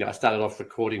 And I started off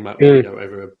recording my audio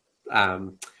over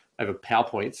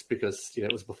PowerPoints, because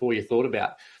it was before you thought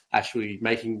about actually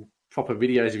making proper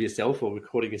videos of yourself or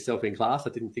recording yourself in class. I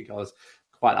didn't think I was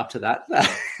quite up to that.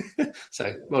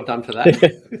 So well done for that.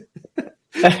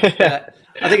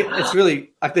 I think it's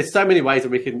really like there's so many ways that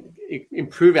we can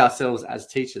improve ourselves as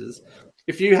teachers.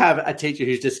 If you have a teacher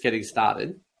who's just getting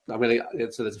started,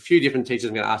 so there's a few different teachers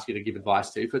I'm going to ask you to give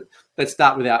advice to, but let's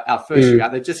start with our first year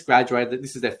out. They've just graduated.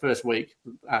 This is their first week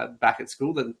back at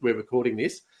school that we're recording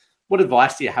this. What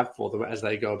advice do you have for them as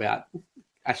they go about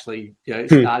actually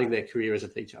starting their career as a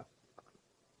teacher?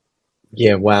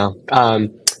 Yeah, wow.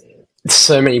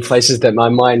 So many places that my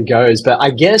mind goes, but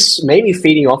I guess maybe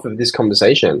feeding off of this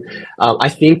conversation, I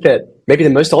think that maybe the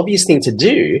most obvious thing to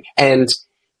do, and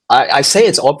I say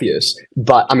it's obvious,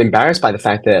 but I'm embarrassed by the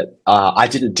fact that I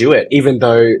didn't do it, even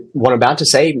though what I'm about to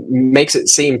say makes it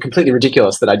seem completely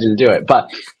ridiculous that I didn't do it. But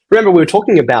remember, we were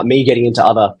talking about me getting into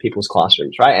other people's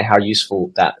classrooms, right? And how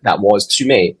useful that was to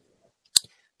me.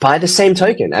 By the same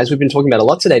token, as we've been talking about a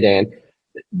lot today, Dan,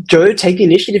 go take the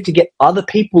initiative to get other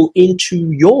people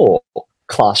into your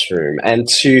classroom and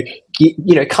to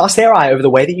cast their eye over the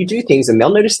way that you do things, and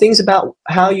they'll notice things about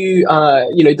how you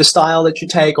the style that you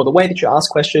take, or the way that you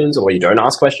ask questions, or you don't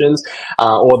ask questions,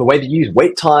 or the way that you use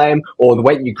wait time, or the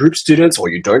way that you group students or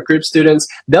you don't group students.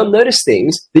 They'll notice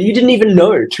things that you didn't even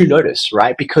know to notice,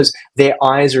 right? Because their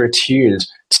eyes are attuned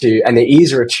to, and their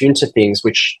ears are attuned to things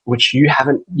which you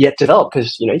haven't yet developed,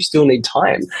 because you still need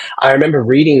time. I remember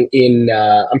reading in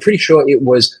I'm pretty sure it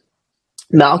was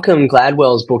Malcolm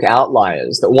Gladwell's book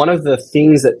Outliers, that one of the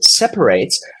things that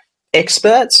separates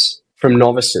experts from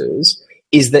novices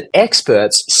is that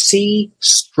experts see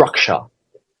structure,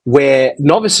 where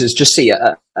novices just see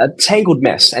a tangled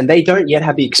mess, and they don't yet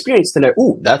have the experience to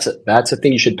know, that's a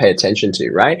thing you should pay attention to,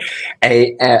 right?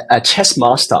 A chess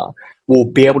master will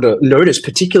be able to notice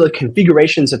particular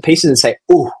configurations of pieces and say,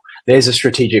 there's a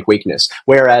strategic weakness.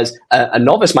 Whereas a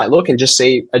novice might look and just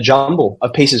see a jumble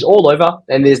of pieces all over,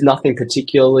 and there's nothing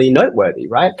particularly noteworthy,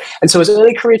 right? And so as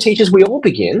early career teachers, we all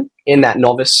begin in that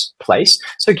novice place.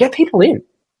 So get people in.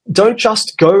 Don't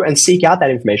just go and seek out that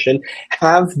information.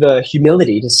 Have the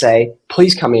humility to say,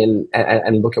 please come in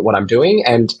and look at what I'm doing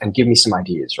and give me some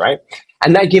ideas, right?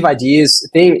 And that give ideas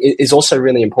thing is also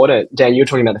really important. Dan, you were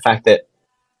talking about the fact that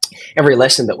every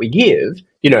lesson that we give,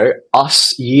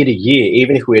 us year to year,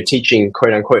 even if we're teaching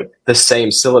quote unquote the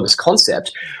same syllabus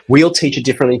concept, we'll teach it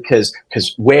differently because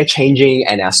we're changing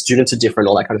and our students are different,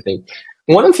 all that kind of thing.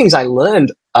 One of the things I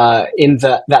learned in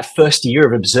that first year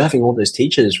of observing all those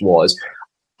teachers was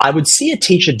I would see a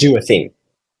teacher do a thing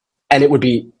and it would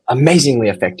be amazingly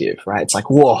effective, right? It's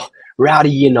like, whoa, we're out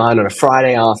of year 9 on a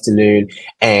Friday afternoon,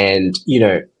 and,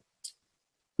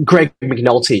 Greg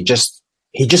McNulty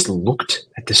he just looked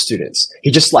at the students.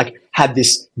 He just had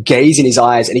this gaze in his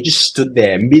eyes, and he just stood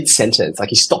there mid-sentence.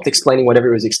 He stopped explaining whatever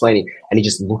he was explaining, and he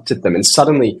just looked at them, and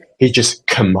suddenly he just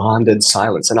commanded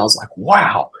silence. And I was like,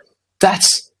 wow,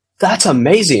 that's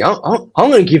amazing. I'm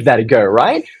going to give that a go,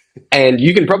 right? And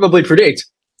you can probably predict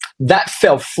that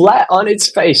fell flat on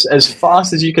its face as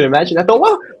fast as you can imagine. I thought,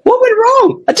 well, what went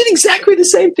wrong? I did exactly the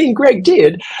same thing Greg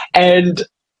did. And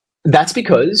that's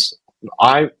because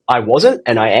I wasn't,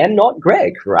 and I am not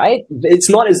Greg, right? It's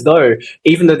not as though,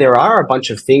 even though there are a bunch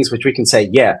of things which we can say,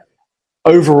 yeah,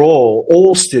 overall,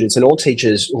 all students and all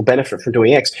teachers will benefit from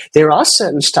doing X, there are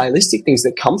certain stylistic things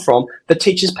that come from the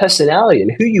teacher's personality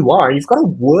and who you are, and you've got to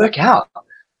work out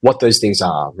what those things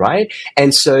are, right?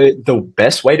 And so the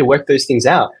best way to work those things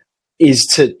out is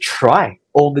to try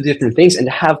all the different things and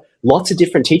have lots of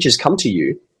different teachers come to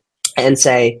you and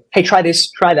say, hey, try this,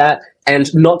 try that,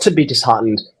 and not to be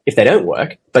disheartened if they don't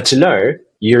work, but to know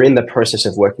you're in the process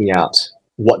of working out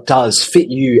what does fit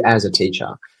you as a teacher.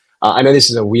 I know this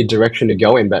is a weird direction to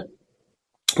go in, but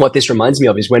what this reminds me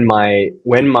of is when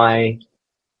my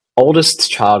oldest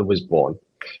child was born.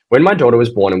 When my daughter was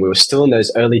born and we were still in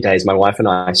those early days, my wife and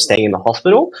I staying in the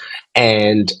hospital,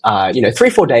 and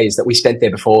 3-4 days that we spent there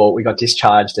before we got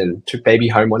discharged and took baby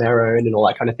home on our own and all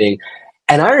that kind of thing.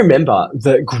 And I remember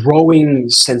the growing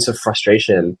sense of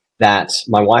frustration that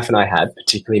my wife and I had,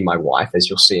 particularly my wife, as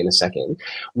you'll see in a second,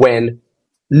 when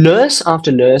nurse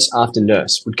after nurse after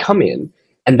nurse would come in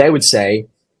and they would say,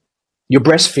 "You're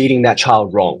breastfeeding that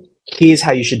child wrong. Here's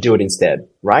how you should do it instead,"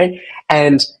 right?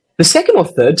 And the second or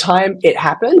third time it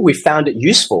happened, we found it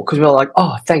useful because we were like,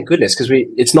 "Oh, thank goodness," because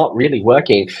it's not really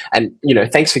working. And,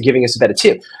 thanks for giving us a better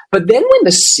tip. But then when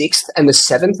the 6th and the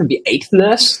 7th and the 8th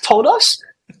nurse told us,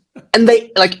 and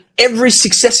they, like, every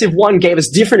successive one gave us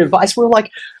different advice, we were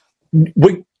like,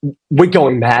 we're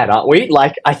going mad, aren't we?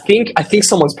 Like, I think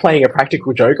someone's playing a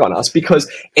practical joke on us because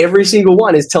every single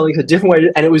one is telling us a different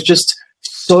way. And it was just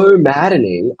so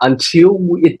maddening until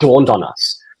it dawned on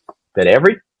us that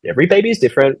every baby is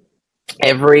different.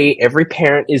 Every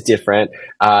parent is different.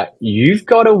 You've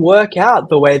got to work out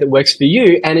the way that works for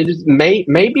you. And it is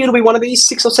maybe it'll be one of these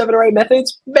 6 or 7 or 8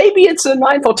 methods. Maybe it's a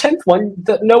 9th or 10th one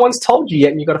that no one's told you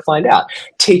yet and you've got to find out.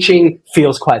 Teaching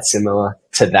feels quite similar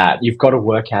to that. You've got to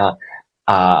work out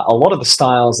a lot of the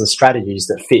styles and strategies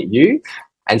that fit you.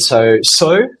 And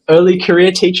so early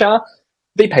career teacher,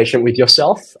 be patient with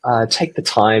yourself. Take the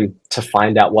time to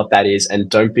find out what that is, and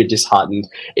don't be disheartened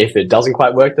if it doesn't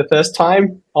quite work the first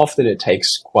time. Often it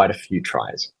takes quite a few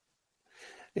tries.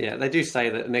 Yeah, they do say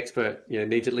that an expert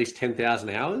needs at least 10,000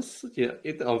 hours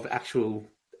of actual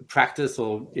practice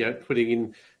or putting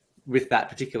in with that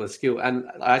particular skill. And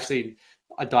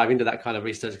I dive into that kind of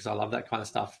research because I love that kind of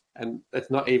stuff. And it's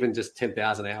not even just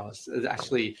 10,000 hours. It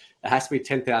has to be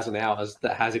 10,000 hours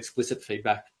that has explicit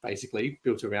feedback, basically,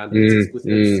 built around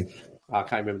it. I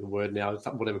can't remember the word now,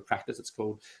 whatever practice it's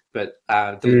called, but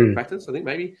deliberate practice, I think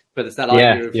maybe. But it's that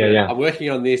idea of, I'm working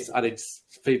on this, I need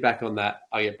feedback on that,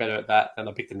 I get better at that, and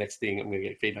I'll pick the next thing, I'm going to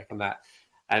get feedback on that.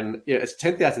 And it's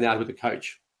 10,000 hours with a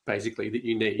coach, basically, that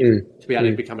you need to be able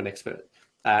to become an expert.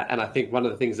 And I think one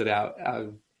of the things that our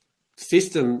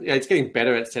system, it's getting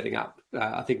better at setting up.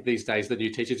 I think these days the new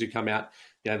teachers who come out,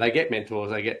 they get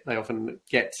mentors. They often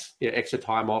get extra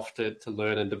time off to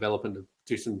learn and develop and to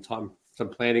do some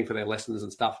planning for their lessons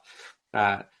and stuff.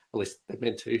 At least they're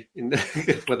meant to,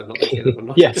 whether or not they get it or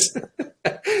not. Yes.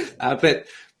 But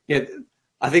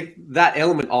I think that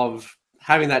element of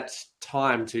having that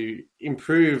time to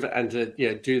improve and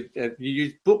to do you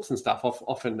use books and stuff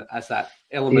often as that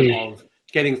element of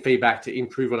getting feedback to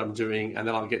improve what I'm doing, and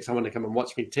then I'll get someone to come and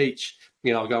watch me teach.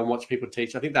 I'll go and watch people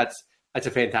teach. I think that's a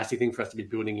fantastic thing for us to be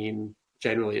building in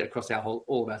generally across all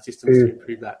of our systems to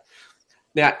improve that.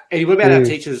 Now, Eddie, what about our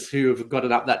teachers who have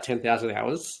gotten up that 10,000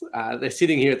 hours? They're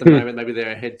sitting here at the moment. Maybe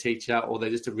they're a head teacher, or they're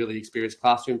just a really experienced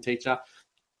classroom teacher.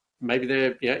 Maybe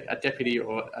they're a deputy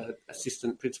or an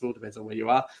assistant principal, depends on where you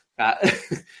are. What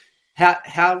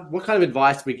kind of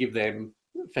advice do we give them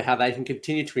for how they can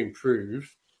continue to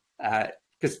improve?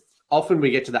 Because often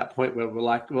we get to that point where we're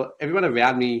like, well, everyone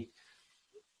around me,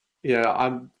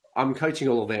 I'm coaching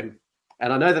all of them,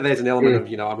 and I know that there's an element of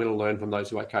I'm going to learn from those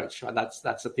who I coach. Right? That's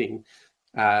the thing.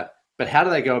 But how do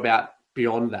they go about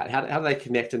beyond that? How do they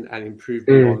connect and improve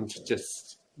beyond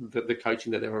just the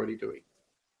coaching that they're already doing?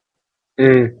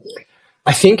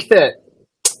 I think that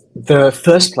the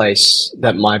first place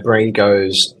that my brain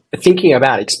goes thinking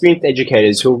about experienced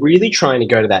educators who are really trying to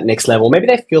go to that next level. Maybe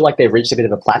they feel like they've reached a bit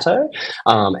of a plateau,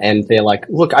 and they're like,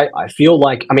 look, I feel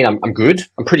like, I'm good.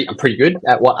 I'm pretty good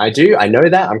at what I do. I know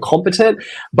that I'm competent,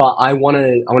 but I want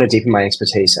to deepen my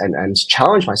expertise and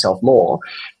challenge myself more.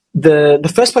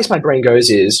 The first place my brain goes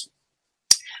is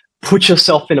put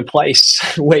yourself in a place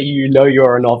where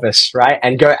you're a novice, right?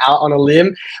 And go out on a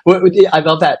limb. I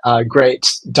love that great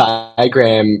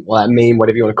diagram, or that meme,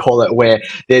 whatever you want to call it, where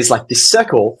there's like this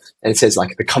circle and it says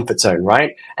like the comfort zone,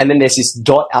 right? And then there's this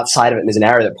dot outside of it and there's an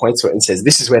arrow that points to it and says,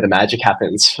 this is where the magic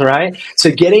happens, right?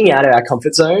 So getting out of our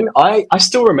comfort zone, I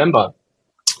still remember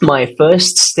my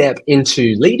first step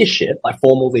into leadership, like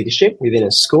formal leadership within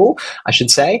a school, I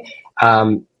should say,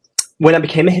 when I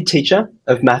became a head teacher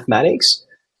of mathematics.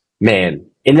 Man,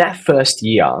 in that first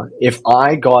year, if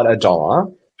I got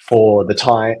 $1 for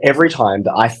every time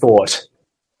that I thought,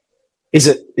 is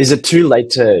it too late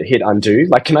to hit undo?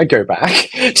 Like, can I go back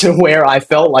to where I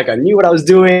felt like I knew what I was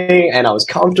doing and I was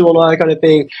comfortable and all that kind of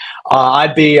thing?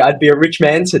 I'd be a rich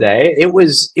man today. It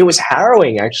was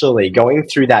harrowing, actually, going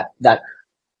through that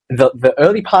the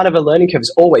early part of a learning curve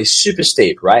is always super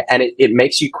steep, right? And it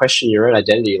makes you question your own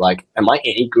identity. Like, am I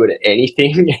any good at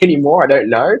anything anymore? I don't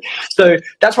know. So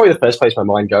that's probably the first place my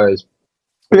mind goes.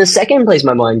 And the second place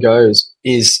my mind goes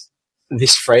is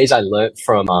this phrase I learned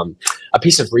from a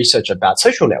piece of research about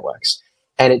social networks.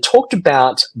 And it talked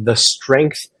about the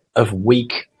strength of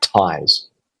weak ties.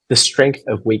 The strength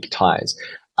of weak ties.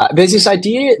 There's this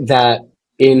idea that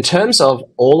in terms of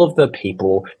all of the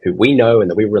people who we know and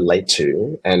that we relate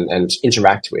to and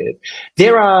interact with,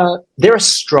 there are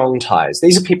strong ties.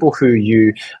 These are people who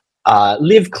you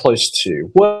live close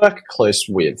to, work close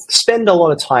with, spend a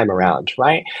lot of time around,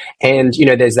 right? And,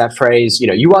 there's that phrase,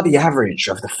 you are the average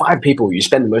of the 5 people you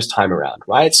spend the most time around,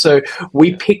 right? So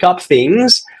we pick up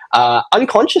things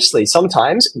unconsciously,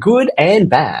 sometimes good and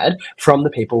bad, from the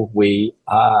people we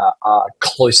are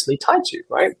closely tied to,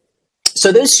 right?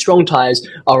 So those strong ties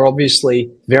are obviously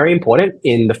very important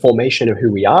in the formation of who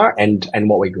we are and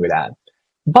what we're good at.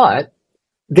 But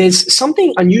there's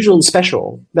something unusual and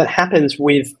special that happens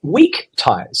with weak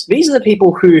ties. These are the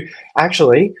people who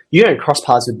actually, you don't cross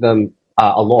paths with them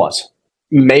a lot.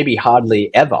 Maybe hardly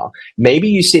ever. Maybe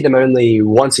you see them only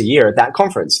once a year at that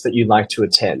conference that you'd like to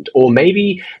attend. Or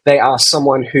maybe they are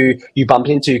someone who you bump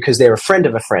into because they're a friend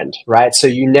of a friend, right? So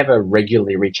you never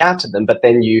regularly reach out to them, but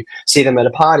then you see them at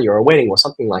a party or a wedding or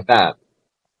something like that.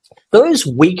 Those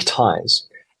weak ties,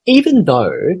 even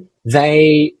though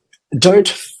they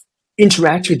don't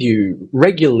interact with you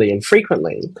regularly and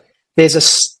frequently, there's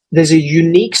a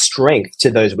unique strength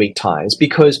to those weak ties,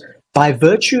 because by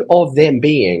virtue of them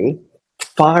being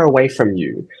far away from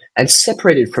you and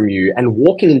separated from you and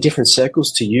walking in different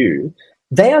circles to you,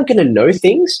 they are going to know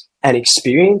things and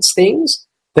experience things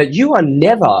that you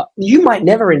might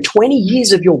never in 20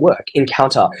 years of your work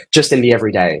encounter just in the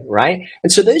everyday, right?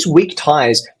 And so those weak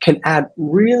ties can add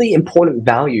really important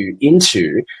value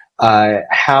into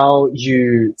how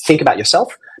you think about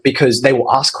yourself, because they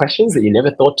will ask questions that you never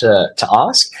thought to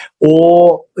ask,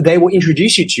 or they will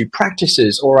introduce you to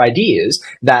practices or ideas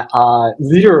that are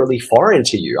literally foreign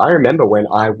to you. I remember when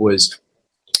I was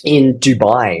in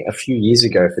Dubai a few years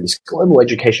ago for this global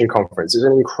education conference. It was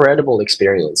an incredible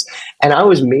experience. And I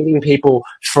was meeting people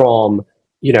from,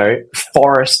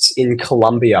 forests in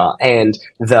Colombia, and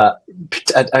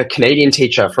a Canadian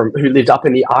teacher who lived up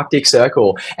in the Arctic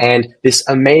Circle, and this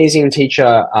amazing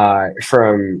teacher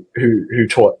who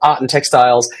taught art and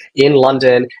textiles in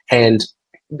London, and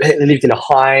lived in a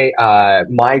high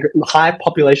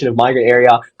population of migrant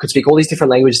area, could speak all these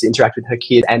different languages to interact with her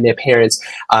kids and their parents.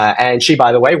 And she,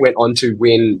 by the way, went on to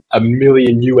win $1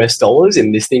 million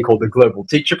in this thing called the Global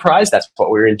Teacher Prize. That's what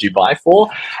we're in Dubai for.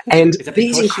 And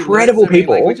these incredible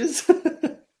people.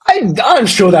 I'm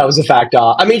sure that was a factor.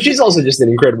 I mean, she's also just an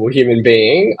incredible human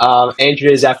being.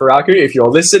 Andrea Zafaraku, if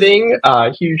you're listening,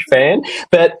 huge fan.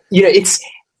 But, it's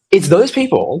those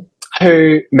people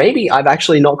who maybe I've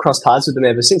actually not crossed paths with them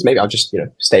ever since. Maybe I've just,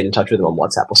 stayed in touch with them on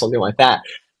WhatsApp or something like that.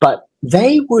 But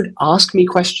they would ask me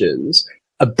questions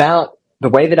about the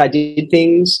way that I did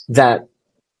things that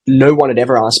no one had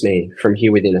ever asked me from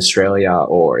here within Australia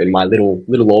or in my little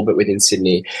orbit within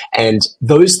Sydney. And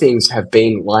those things have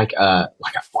been like a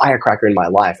firecracker in my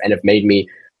life and have made me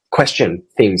question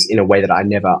things in a way that I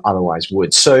never otherwise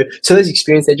would. So those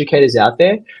experienced educators out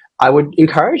there, I would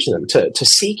encourage them to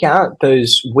seek out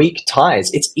those weak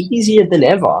ties. It's easier than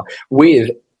ever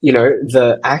with,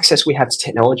 the access we have to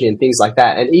technology and things like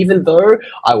that. And even though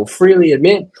I will freely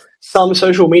admit some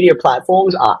social media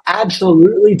platforms are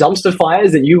absolutely dumpster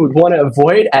fires that you would want to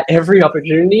avoid at every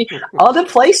opportunity, other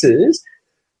places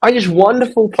are just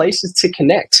wonderful places to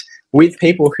connect with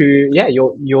people who,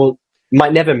 you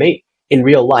might never meet in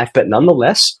real life, but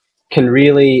nonetheless can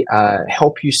really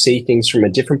help you see things from a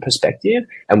different perspective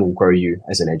and will grow you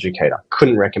as an educator.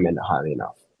 Couldn't recommend it highly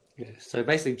enough. Yeah, so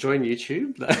basically join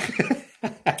YouTube.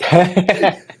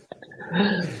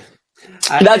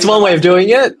 That's one way of doing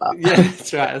it. Yeah,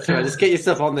 that's right. Just get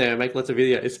yourself on there and make lots of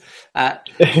videos.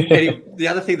 The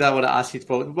other thing that I want to ask you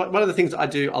for, one of the things I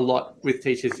do a lot with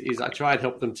teachers is I try and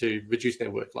help them to reduce their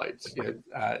workloads.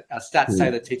 Our stats say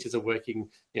that teachers are working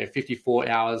 54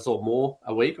 hours or more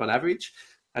a week on average.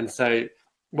 And so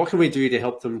what can we do to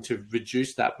help them to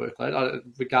reduce that workload,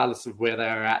 regardless of where they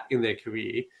are at in their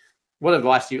career? What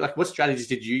advice what strategies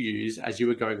did you use as you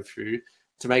were going through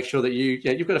to make sure that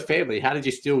you've got a family? How did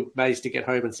you still manage to get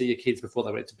home and see your kids before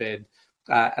they went to bed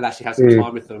and actually have some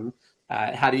time with them?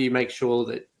 How do you make sure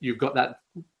that you've got that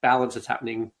balance that's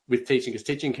happening with teaching? Because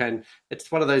teaching it's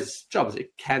one of those jobs.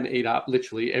 It can eat up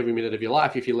literally every minute of your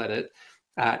life if you let it.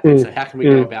 So how can we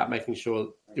go about making sure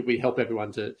that we help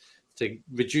everyone to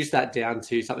reduce that down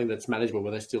to something that's manageable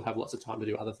where they still have lots of time to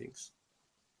do other things?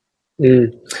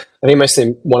 Mm. I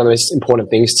think one of the most important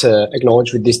things to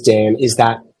acknowledge with this, Dan, is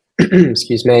that,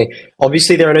 excuse me,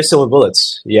 obviously there are no silver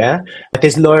bullets. Yeah. Like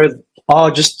there's no, oh,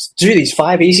 just do these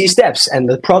 5 easy steps and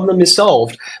the problem is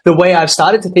solved. The way I've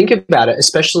started to think about it,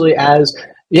 especially as,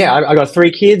 yeah, I got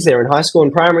 3 kids, they're in high school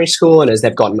and primary school. And as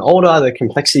they've gotten older, the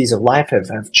complexities of life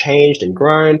have changed and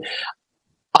grown.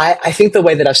 I think the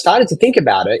way that I've started to think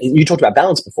about it, you talked about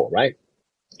balance before, right?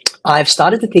 I've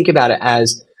started to think about it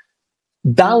as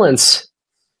balance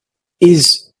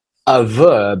is a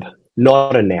verb,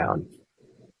 not a noun.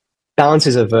 Balance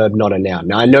is a verb, not a noun.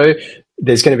 Now, I know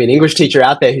there's going to be an English teacher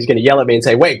out there who's going to yell at me and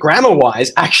say, wait,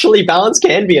 grammar-wise, actually balance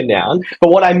can be a noun. But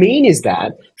what I mean is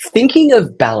that thinking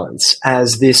of balance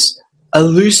as this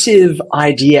elusive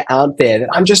idea out there that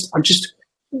I'm just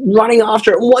running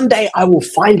after it. One day I will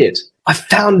find it. I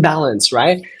found balance,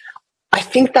 right? I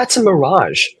think that's a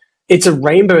mirage. It's a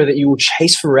rainbow that you will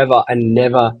chase forever and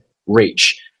never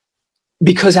reach,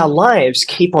 because our lives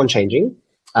keep on changing.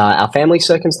 Our family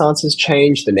circumstances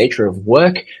change. The nature of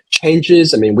work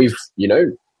changes. I mean, we've,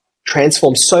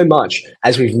 transformed so much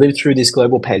as we've lived through this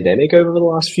global pandemic over the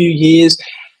last few years.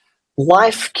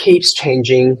 Life keeps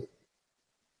changing.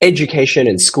 Education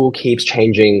and school keeps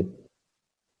changing.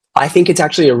 I think it's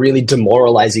actually a really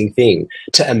demoralizing thing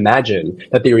to imagine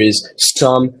that there is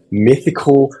some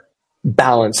mythical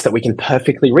balance that we can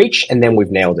perfectly reach and then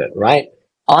we've nailed it, right?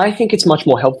 I think it's much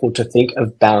more helpful to think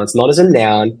of balance not as a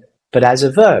noun, but as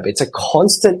a verb. It's a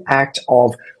constant act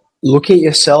of looking at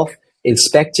yourself,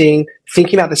 inspecting,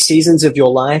 thinking about the seasons of your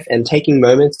life and taking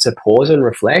moments to pause and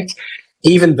reflect.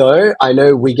 Even though I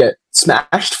know we get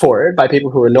smashed for it by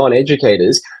people who are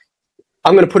non-educators,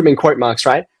 I'm going to put them in quote marks,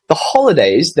 right? The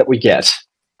holidays that we get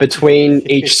between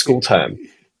each school term.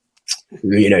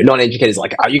 Non-educators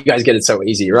like, oh, you guys get it so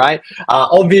easy, right?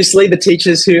 Obviously, the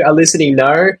teachers who are listening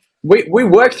know we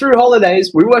work through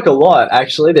holidays. We work a lot,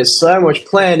 actually. There's so much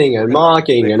planning and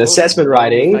marking and assessment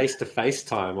writing. Face-to-face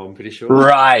time, I'm pretty sure.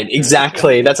 Right,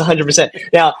 exactly. That's 100%.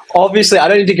 Now, obviously, I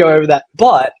don't need to go over that,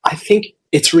 but I think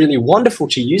it's really wonderful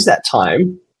to use that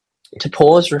time to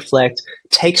pause, reflect,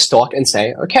 take stock and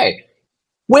say, okay,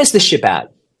 where's the ship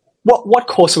at? What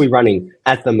course are we running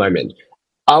at the moment?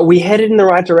 Are we headed in the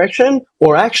right direction,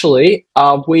 or actually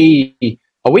are we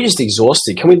just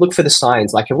exhausted? Can we look for the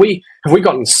signs? Like, have we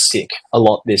gotten sick a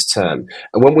lot this term?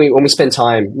 And when we spend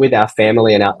time with our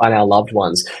family and our loved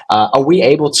ones, are we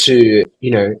able to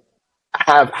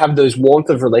have those warmth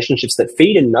of relationships that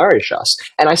feed and nourish us?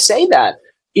 And I say that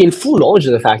in full knowledge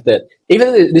of the fact that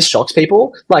even though this shocks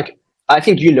people, like, I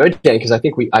think Dan, because I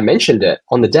think I mentioned it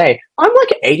on the day, I'm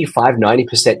like 85,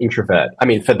 90% introvert. I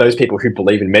mean, for those people who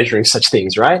believe in measuring such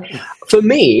things, right? For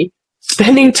me,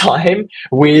 spending time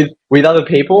with other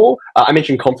people, I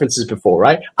mentioned conferences before,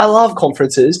 right? I love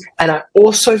conferences, and I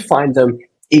also find them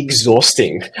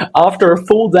exhausting. After a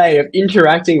full day of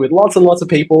interacting with lots and lots of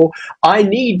people, I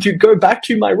need to go back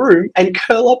to my room and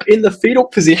curl up in the fetal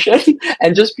position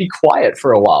and just be quiet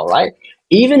for a while, right?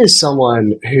 Even as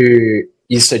someone who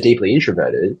is so deeply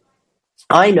introverted,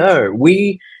 I know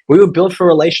we were built for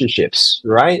relationships,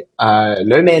 right?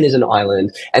 No man is an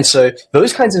island. And so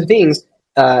those kinds of things,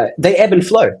 they ebb and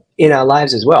flow in our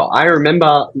lives as well. I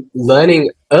remember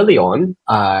learning early on,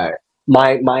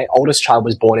 my oldest child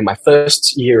was born in my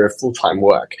first year of full-time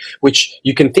work, which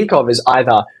you can think of as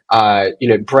either,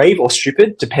 brave or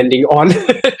stupid, depending on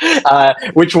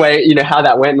which way, how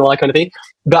that went and all that kind of thing.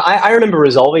 But I remember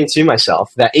resolving to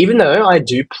myself that even though I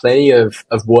do plenty of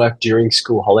work during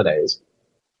school holidays,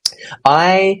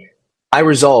 I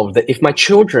resolved that if my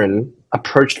children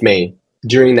approached me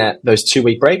during those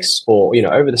 2-week breaks or,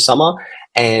 over the summer,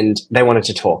 and they wanted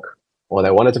to talk or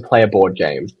they wanted to play a board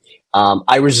game,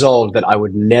 I resolved that I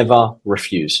would never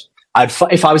refuse.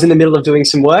 If I was in the middle of doing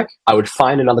some work, I would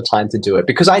find another time to do it,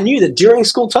 because I knew that during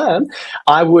school term,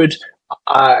 I would,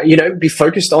 be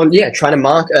focused on, trying to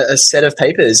mark a set of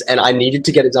papers, and I needed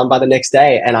to get it done by the next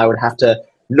day, and I would have to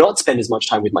not spend as much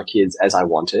time with my kids as I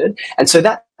wanted. And so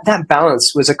that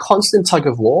balance was a constant tug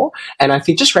of war. And I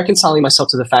think just reconciling myself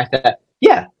to the fact that,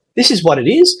 this is what it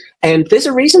is. And there's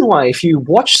a reason why, if you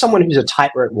watch someone who's a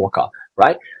tightrope walker,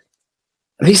 right?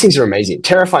 These things are amazing,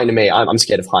 terrifying to me. I'm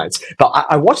scared of heights, but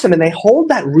I watch them and they hold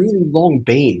that really long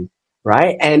beam,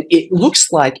 right? And it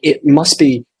looks like it must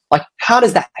be like, how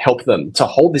does that help them to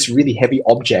hold this really heavy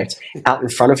object out in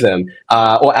front of them,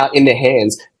 or out in their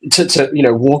hands to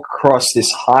walk across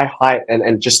this high height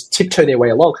and just tiptoe their way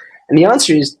along? And the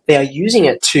answer is they are using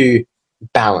it to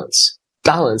balance.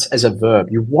 balance as a verb.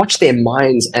 You watch their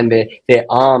minds and their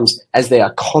arms as they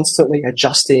are constantly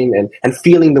adjusting and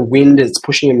feeling the wind as it's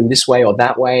pushing them in this way or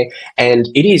that way. And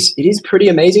it is pretty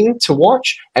amazing to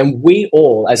watch. And we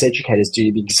all, as educators,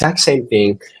 do the exact same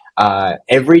thing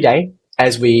every day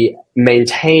as we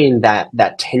maintain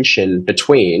that tension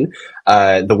between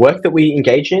the work that we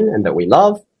engage in and that we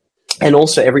love, and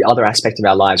also every other aspect of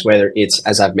our lives, whether it's,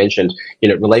 as I've mentioned,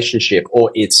 relationship,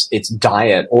 or it's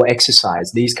diet or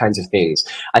exercise, these kinds of things.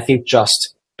 I think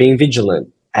just being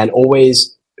vigilant and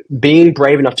always being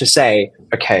brave enough to say,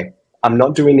 okay, I'm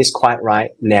not doing this quite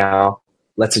right now.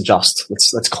 Let's adjust.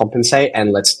 Let's compensate,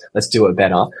 and let's do it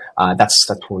better. That's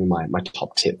probably my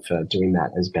top tip for doing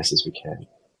that as best as we can.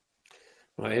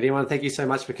 Well, Eddie, I want to thank you so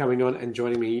much for coming on and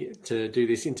joining me to do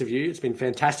this interview. It's been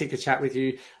fantastic to chat with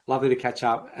you. Lovely to catch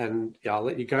up. And yeah, I'll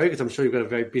let you go because I'm sure you've got a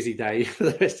very busy day for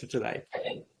the rest of today.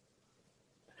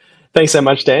 Thanks so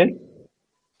much, Dan.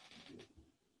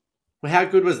 Well, how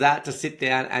good was that to sit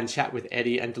down and chat with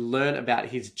Eddie and to learn about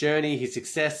his journey, his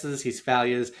successes, his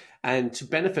failures, and to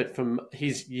benefit from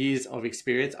his years of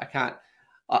experience.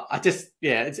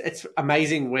 It's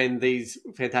amazing when these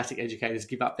fantastic educators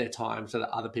give up their time so that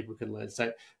other people can learn.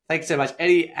 So thanks so much,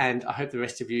 Eddie, and I hope the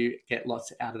rest of you get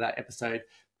lots out of that episode.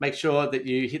 Make sure that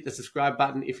you hit the subscribe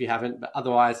button if you haven't, but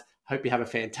otherwise, hope you have a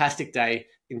fantastic day.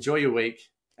 Enjoy your week,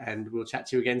 and we'll chat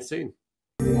to you again soon.